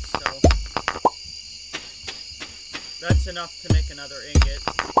deposits, so that's enough to make another ingot.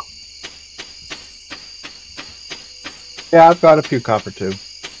 Yeah, I've got a few copper too.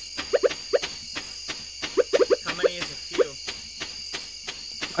 How many is a few?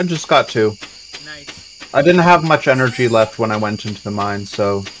 I just got 2. Nice. I didn't have much energy left when I went into the mine,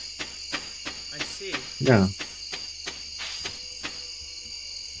 so... I see. Yeah.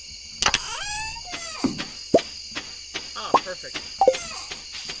 Oh, perfect.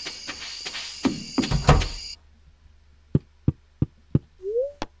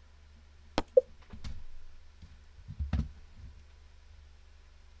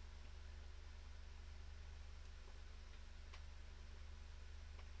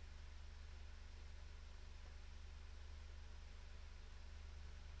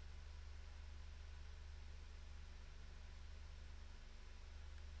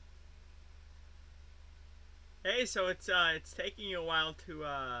 Hey, so it's taking you a while to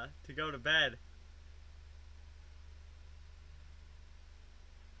go to bed.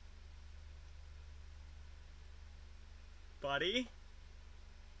 Buddy?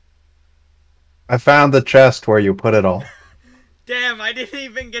 I found the chest where you put it all. Damn, I didn't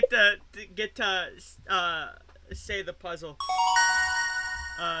even get to say the puzzle.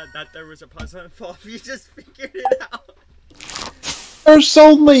 That there was a puzzle involved. You just figured it out. There's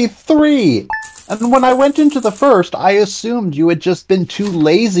only 3! And when I went into the first, I assumed you had just been too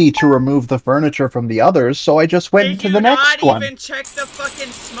lazy to remove the furniture from the others, so I just went to the next one. Did you not even check the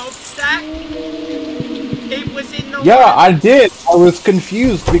fucking smokestack? It was in the Yeah, one. I did. I was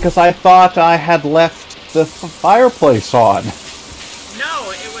confused because I thought I had left the fireplace on.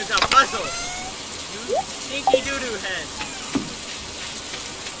 No, it was a puzzle. You stinky doo-doo head.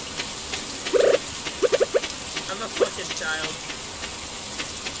 I'm a fucking child.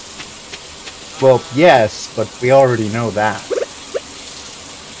 Well, yes, but we already know that.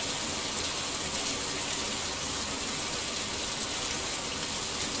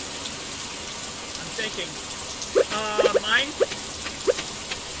 I'm thinking. Mine?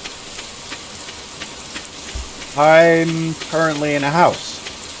 I'm currently in a house.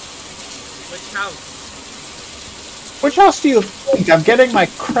 Which house? Which house do you think? I'm getting my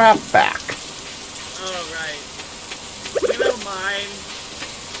crap back. Oh, right. You know mine.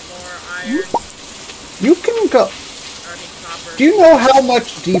 More iron. You can go. I mean copper. Do you know how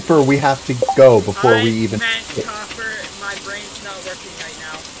much deeper we have to go before we even... I meant copper. My brain's not working right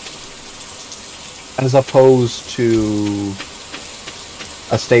now. As opposed to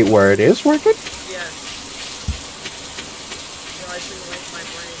a state where it is working? Yes. Surprisingly, my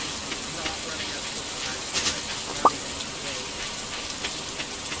brain's not running at full capacity. Not even close.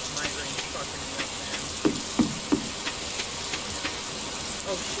 My brain's fucking work, man.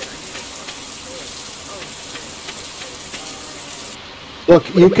 Oh shit, I need a fucking sword. Oh shit. Look,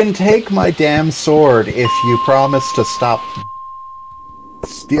 you can take my damn sword if you promise to stop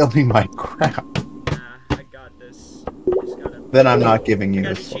stealing my crap. Nah, I got this. Just gotta... Then I'm not giving you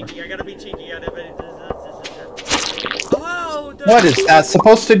I the gotta be sword. cheeky. I gotta be cheeky. Oh, What, is that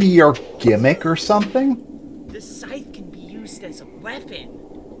supposed to be your gimmick or something? This scythe can be used as a weapon.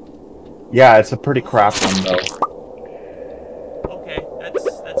 Yeah, it's a pretty crap one, though. Okay, that's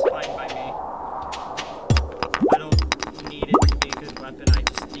fine by me. I don't need it to be a good weapon. I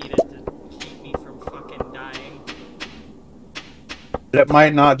just need it to keep me from fucking dying. It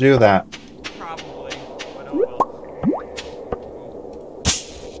might not do that. Probably, but oh well.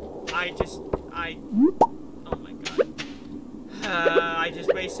 Oh my god. I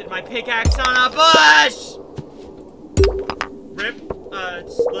just wasted my pickaxe on a bush! Rip,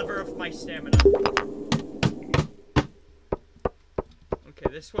 sliver of my stamina. Okay,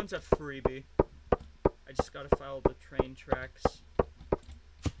 this one's a freebie. I just gotta follow the train tracks.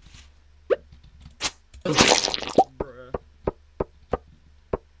 Bruh.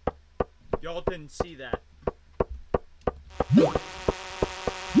 Y'all didn't see that. No.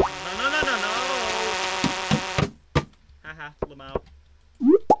 Haha, Lamau.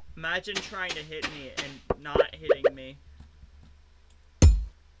 Imagine trying to hit me and not hitting me.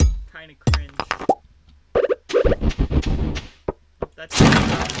 Kinda cringe. Oh, that's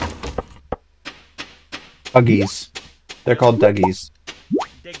Duggies. They're called Duggies.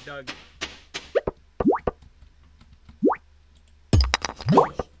 Dig Dug.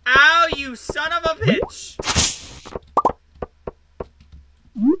 Ow, you son of a bitch!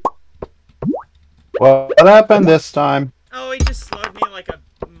 What happened this time? Oh, he just slowed me like a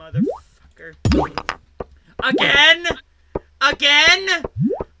motherfucker. Again? Again?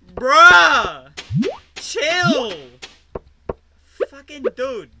 Bruh! Chill! Fucking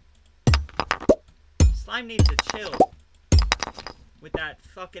dude. Slime needs to chill. With that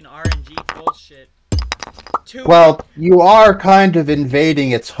fucking RNG bullshit. Well, you are kind of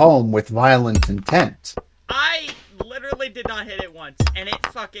invading its home with violent intent. I literally did not hit it once, and it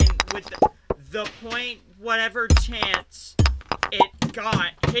fucking, with the point whatever chance it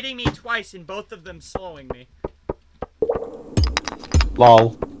got, hitting me twice and both of them slowing me.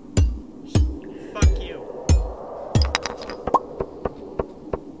 Lol. Fuck you.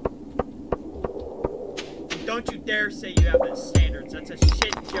 Don't you dare say you have the standards. That's a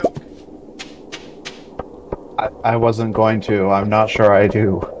shit joke. I wasn't going to. I'm not sure I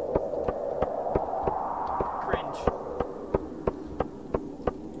do. Cringe.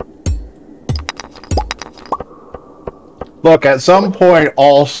 Look, at some point,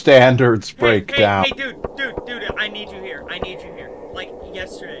 all standards break down. Hey, dude, I need you here. I need you here. Like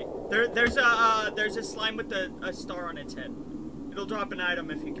yesterday. There's a slime with a star on its head. It'll drop an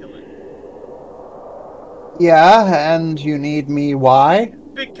item if you kill it. Yeah, and you need me why?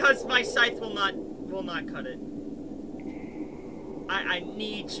 Because my scythe will not cut it. I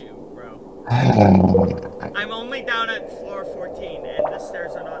need you, bro. I'm only down at floor 14, and the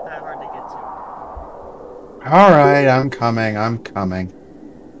stairs are not that hard to get to. Alright, I'm coming, I'm coming.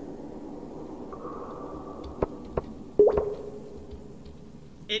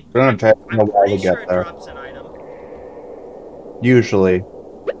 It, Gonna take a I'm while to pretty sure get it there. drops an item. Usually.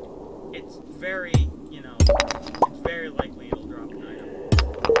 It's very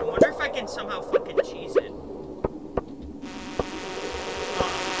can somehow fucking cheese it.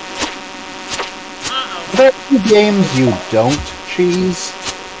 Uh-oh. Are there any games you don't cheese?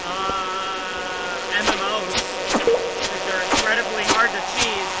 MMOs. Because they're incredibly hard to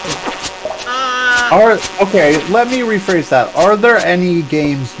cheese. Okay, let me rephrase that. Are there any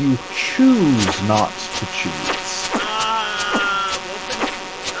games you choose not to cheese?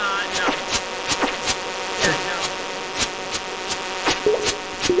 No. Yeah,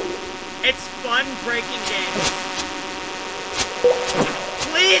 no. It's fun breaking games.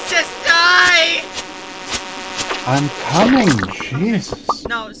 Please just die! I'm coming, Jesus.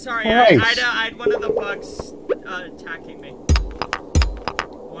 No, sorry, Christ. I had one of the bugs attacking me.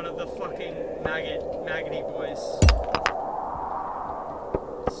 One of the fucking maggoty boys.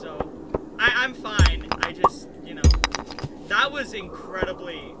 So, I'm fine. I just, you know, that was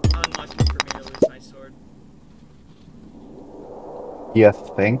incredibly unlucky for me to lose my sword. You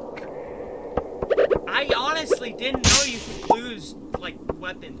think? I honestly didn't know you could lose, like,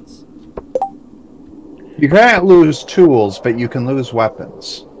 weapons. You can't lose tools, but you can lose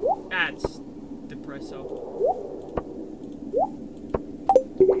weapons. That's depresso.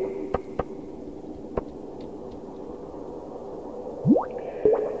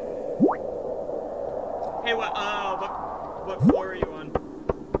 Hey, what floor are you on?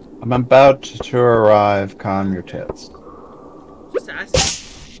 I'm about to arrive. Calm your tits. Just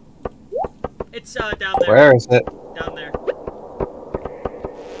ask. It's, down there. Where is it? Down there.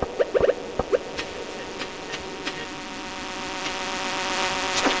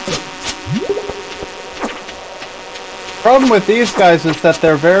 Problem with these guys is that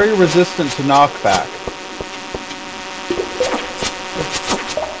they're very resistant to knockback.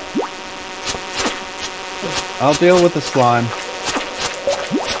 I'll deal with the slime.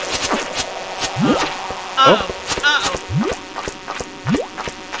 Uh-oh.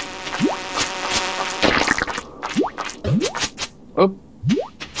 Oh.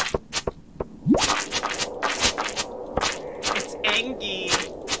 It's Engie.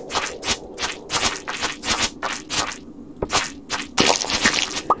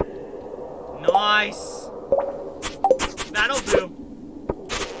 Nice. That'll do.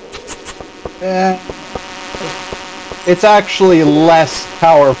 It's actually less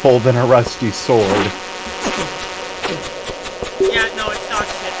powerful than a rusty sword. Yeah, no, it's not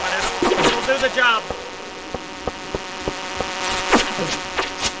shit, but it'll do the job.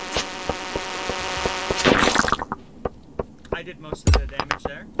 I did most of the damage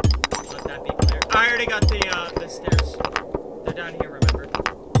there. Let that be clear. I already got the stairs. They're down here, remember?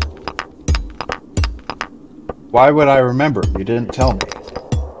 Why would I remember? You didn't tell me.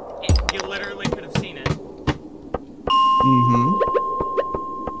 You literally could have seen it. Mm-hmm.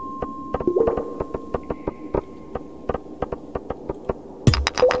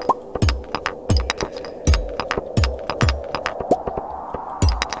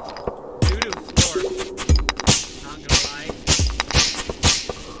 Doo-doo floor. Not gonna lie.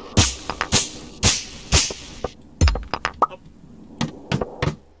 Oh.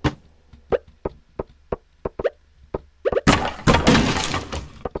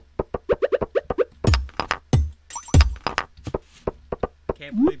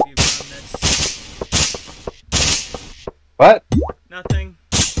 Can't believe you found this. What? Nothing.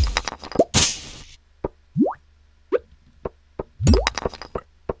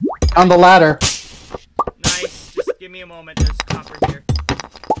 On the ladder. Nice. Just give me a moment. There's copper here.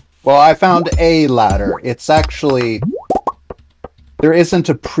 Well, I found a ladder. It's actually... There isn't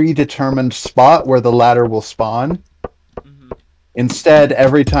a predetermined spot where the ladder will spawn. Mm-hmm. Instead,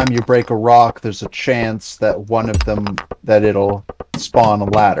 every time you break a rock, there's a chance that one of them... that it'll spawn a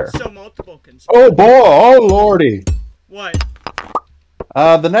ladder. So multiple can spawn. Oh boy! Oh lordy! What?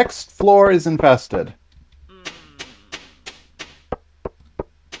 The next floor is infested.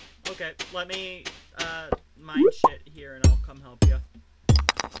 Okay, let me mine shit here and I'll come help you.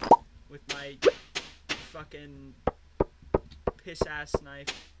 With my fucking piss ass knife.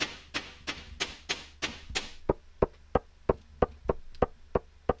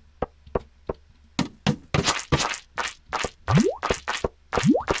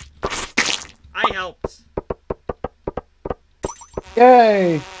 I helped.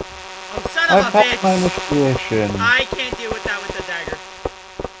 Yay! Oh, son I've of a had my bitch! initiation. I can't deal with that with the dagger.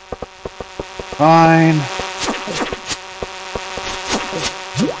 Fine.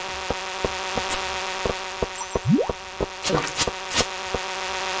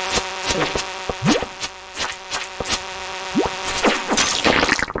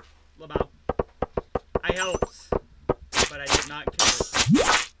 Labao. I helped, but I did not kill it.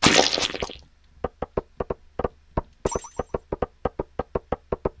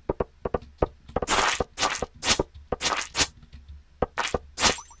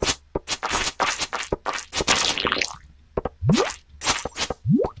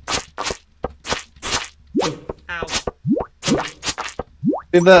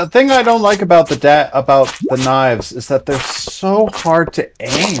 The thing I don't like about the knives is that they're so hard to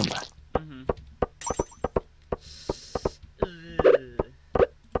aim. Mm-hmm.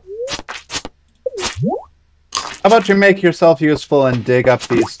 How about you make yourself useful and dig up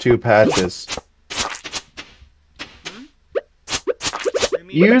these 2 patches?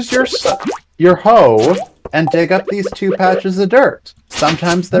 Use your hoe and dig up these 2 patches of dirt.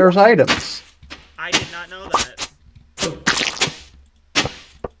 Sometimes there's items. I did not know that.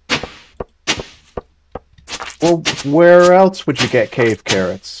 Well, where else would you get cave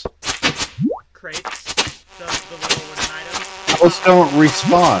carrots? Crates? The little wooden items? Those don't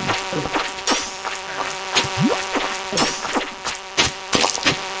respawn.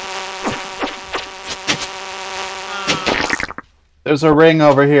 There's a ring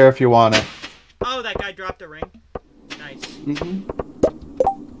over here if you want it. Oh, that guy dropped a ring. Nice. Mm-hmm.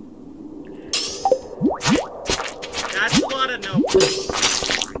 That's a lot of notes.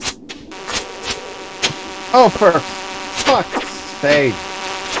 Oh, for fuck's sake.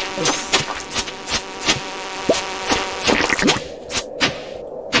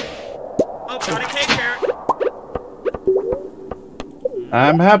 Oh, got a cake carrot.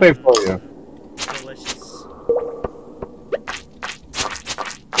 I'm happy for you. Delicious.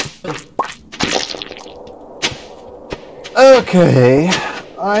 Okay,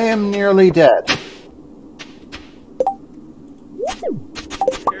 I am nearly dead.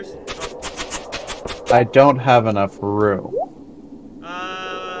 I don't have enough room.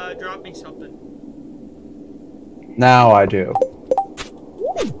 Drop me something. Now I do.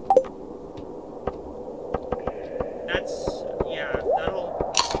 Yeah,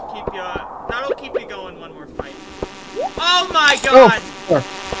 that'll keep you going one more fight. Oh my god! Oh,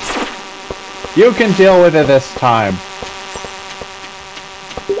 sure. You can deal with it this time.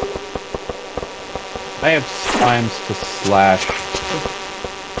 I have slimes to slash.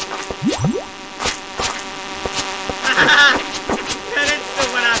 Penance still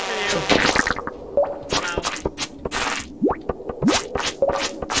went after you. Wow.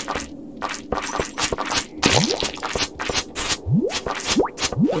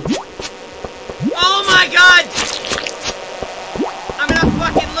 Oh my god! I'm gonna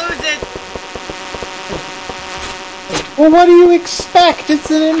fucking lose it! Well, what do you expect?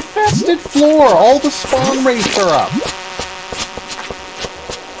 It's an infested floor. All the spawn rates are up.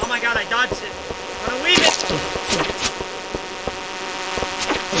 Oh my god, I dodged it. I'm gonna weave it!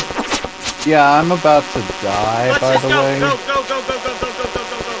 Yeah, I'm about to die, by the way. Go, go, go, go, go, go, go, go,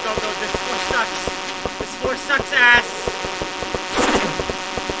 go, go, go, go. This floor sucks. This floor sucks ass.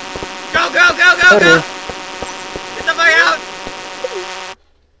 Go, go, go, go, go! Get the fuck out!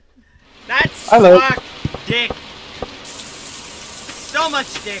 That sucked dick. So much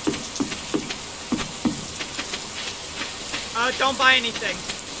dick. Don't buy anything.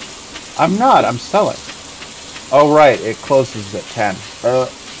 I'm not, I'm selling. Oh, right, it closes at 10.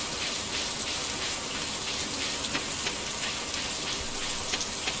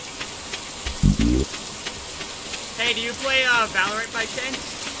 Hey, do you play Valorant by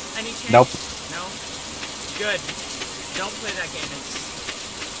chance? Any chance? Nope. No? Good. Don't play that game.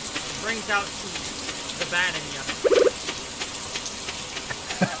 It brings out the bad in you.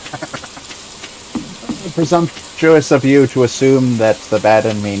 Presumptuous of you to assume that the bad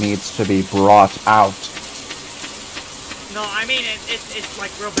in me needs to be brought out. No, I mean, it's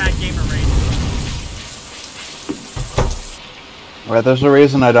like real bad gamer rage. Right, there's a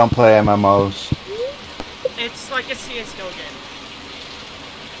reason I don't play MMOs. It's like a CSGO game.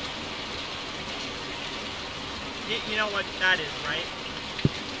 You know what that is, right?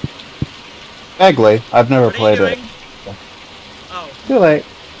 Vaguely. I've never played it. Oh. Too late.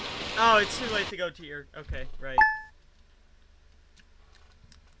 Oh, it's too late to go to your... Okay, right.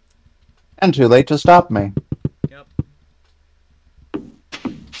 And too late to stop me. Yep.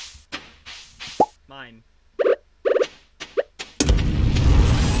 Mine.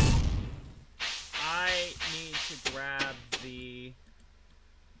 I need to grab the...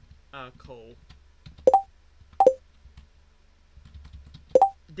 coal.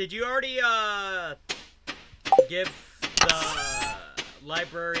 Did you already, give the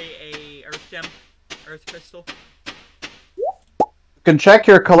library a earth crystal? You can check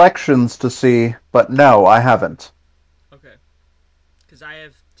your collections to see, but no, I haven't. Okay. Because I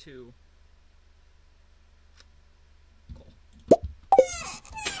have 2. Cool.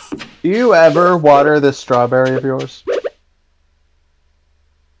 Do you ever water this strawberry of yours?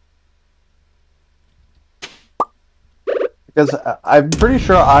 Because I'm pretty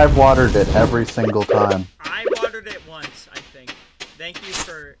sure I've watered it every single time. I watered it once, I think. Thank you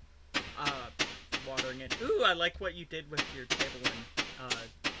for watering it. Ooh, I like what you did with your table and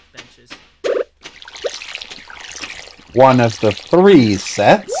one of the 3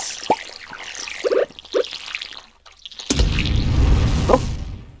 sets. Oh,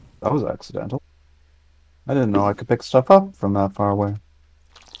 that was accidental. I didn't know I could pick stuff up from that far away.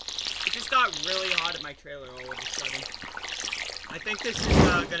 It just got really hot at my trailer all of a sudden. I think this is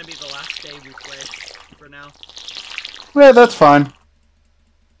gonna be the last day we play for now. Yeah, that's fine.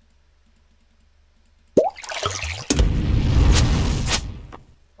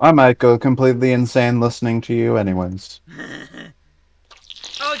 I might go completely insane listening to you anyways.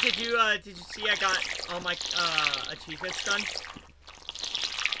 Oh, did you see I got all my achievements done?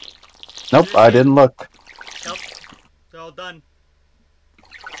 Nope, I didn't look. Nope, they're all done.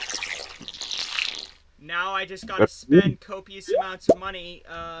 Now I just gotta spend copious amounts of money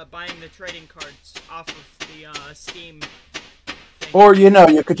buying the trading cards off of the Steam thing. Or, you know,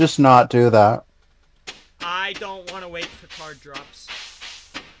 you could just not do that. I don't want to wait for card drops.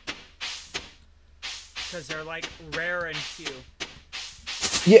 Because they're like rare and few.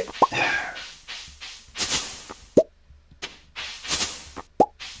 Yeah.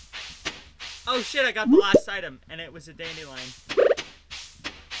 Oh shit, I got the last item, and it was a dandelion.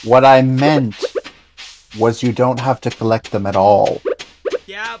 What I meant was you don't have to collect them at all.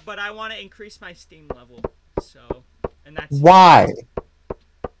 Yeah, but I want to increase my Steam level, so... And that's... Why?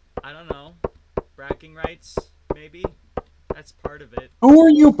 I don't know. Bragging rights, maybe? That's part of it. Who are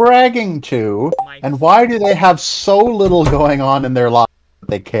you bragging to? And why do they have so little going on in their lives that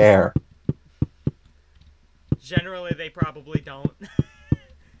they care? Generally, they probably don't.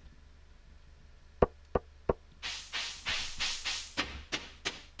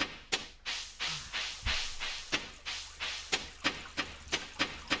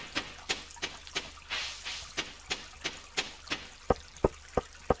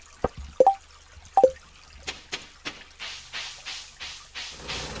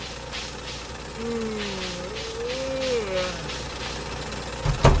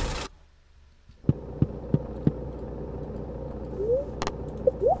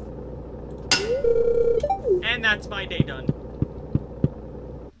 And that's my day done.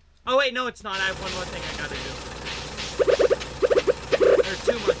 Oh wait, no it's not. I have one more thing I gotta do. There are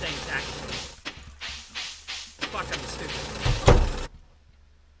 2 more things, actually. Fuck, I'm stupid.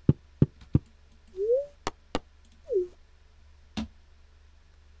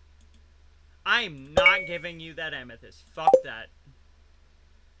 I'm not giving you that amethyst. Fuck that.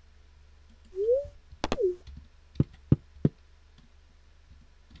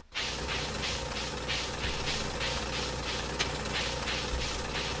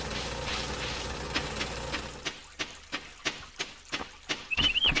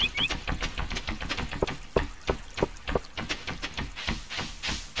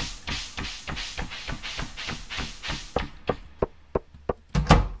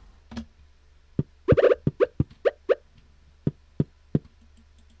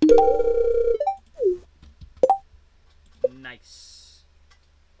 Nice.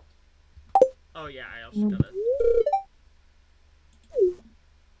 Oh yeah, I also gotta...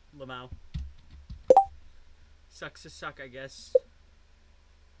 Lamau. Sucks to suck, I guess.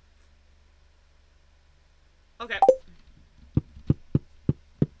 Okay.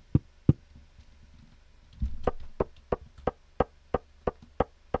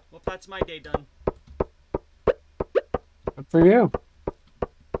 Well, that's my day done. Good for you.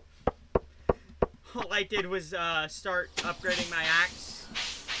 All I did was start upgrading my axe,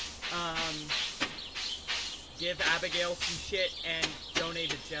 give Abigail some shit, and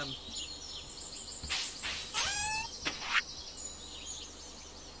donate a gem.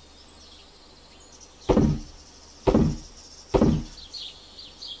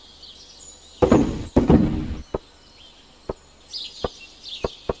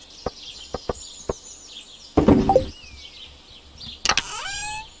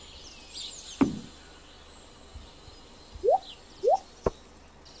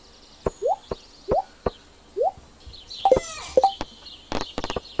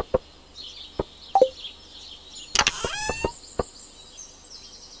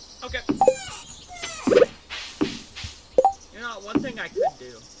 Okay. You know, one thing I could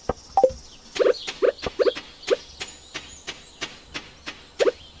do.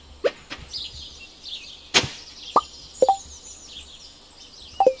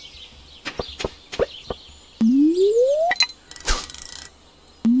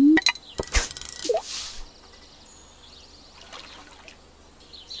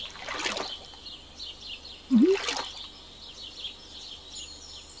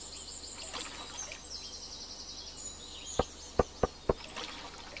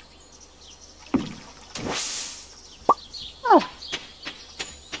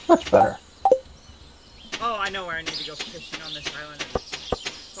 Much better. Oh, I know where I need to go fishing on this island, and it's a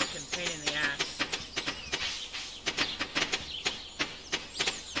fucking pain in the ass.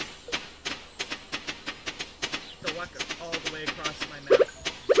 I have to walk all the way across my map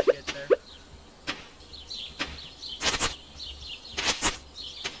to get there.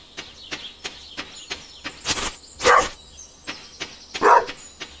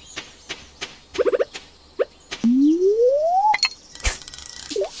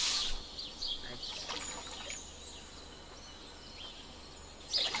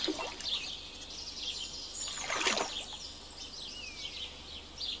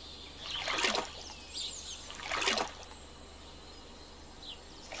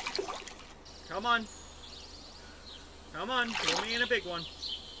 Come on. Come on, pull me in a big one.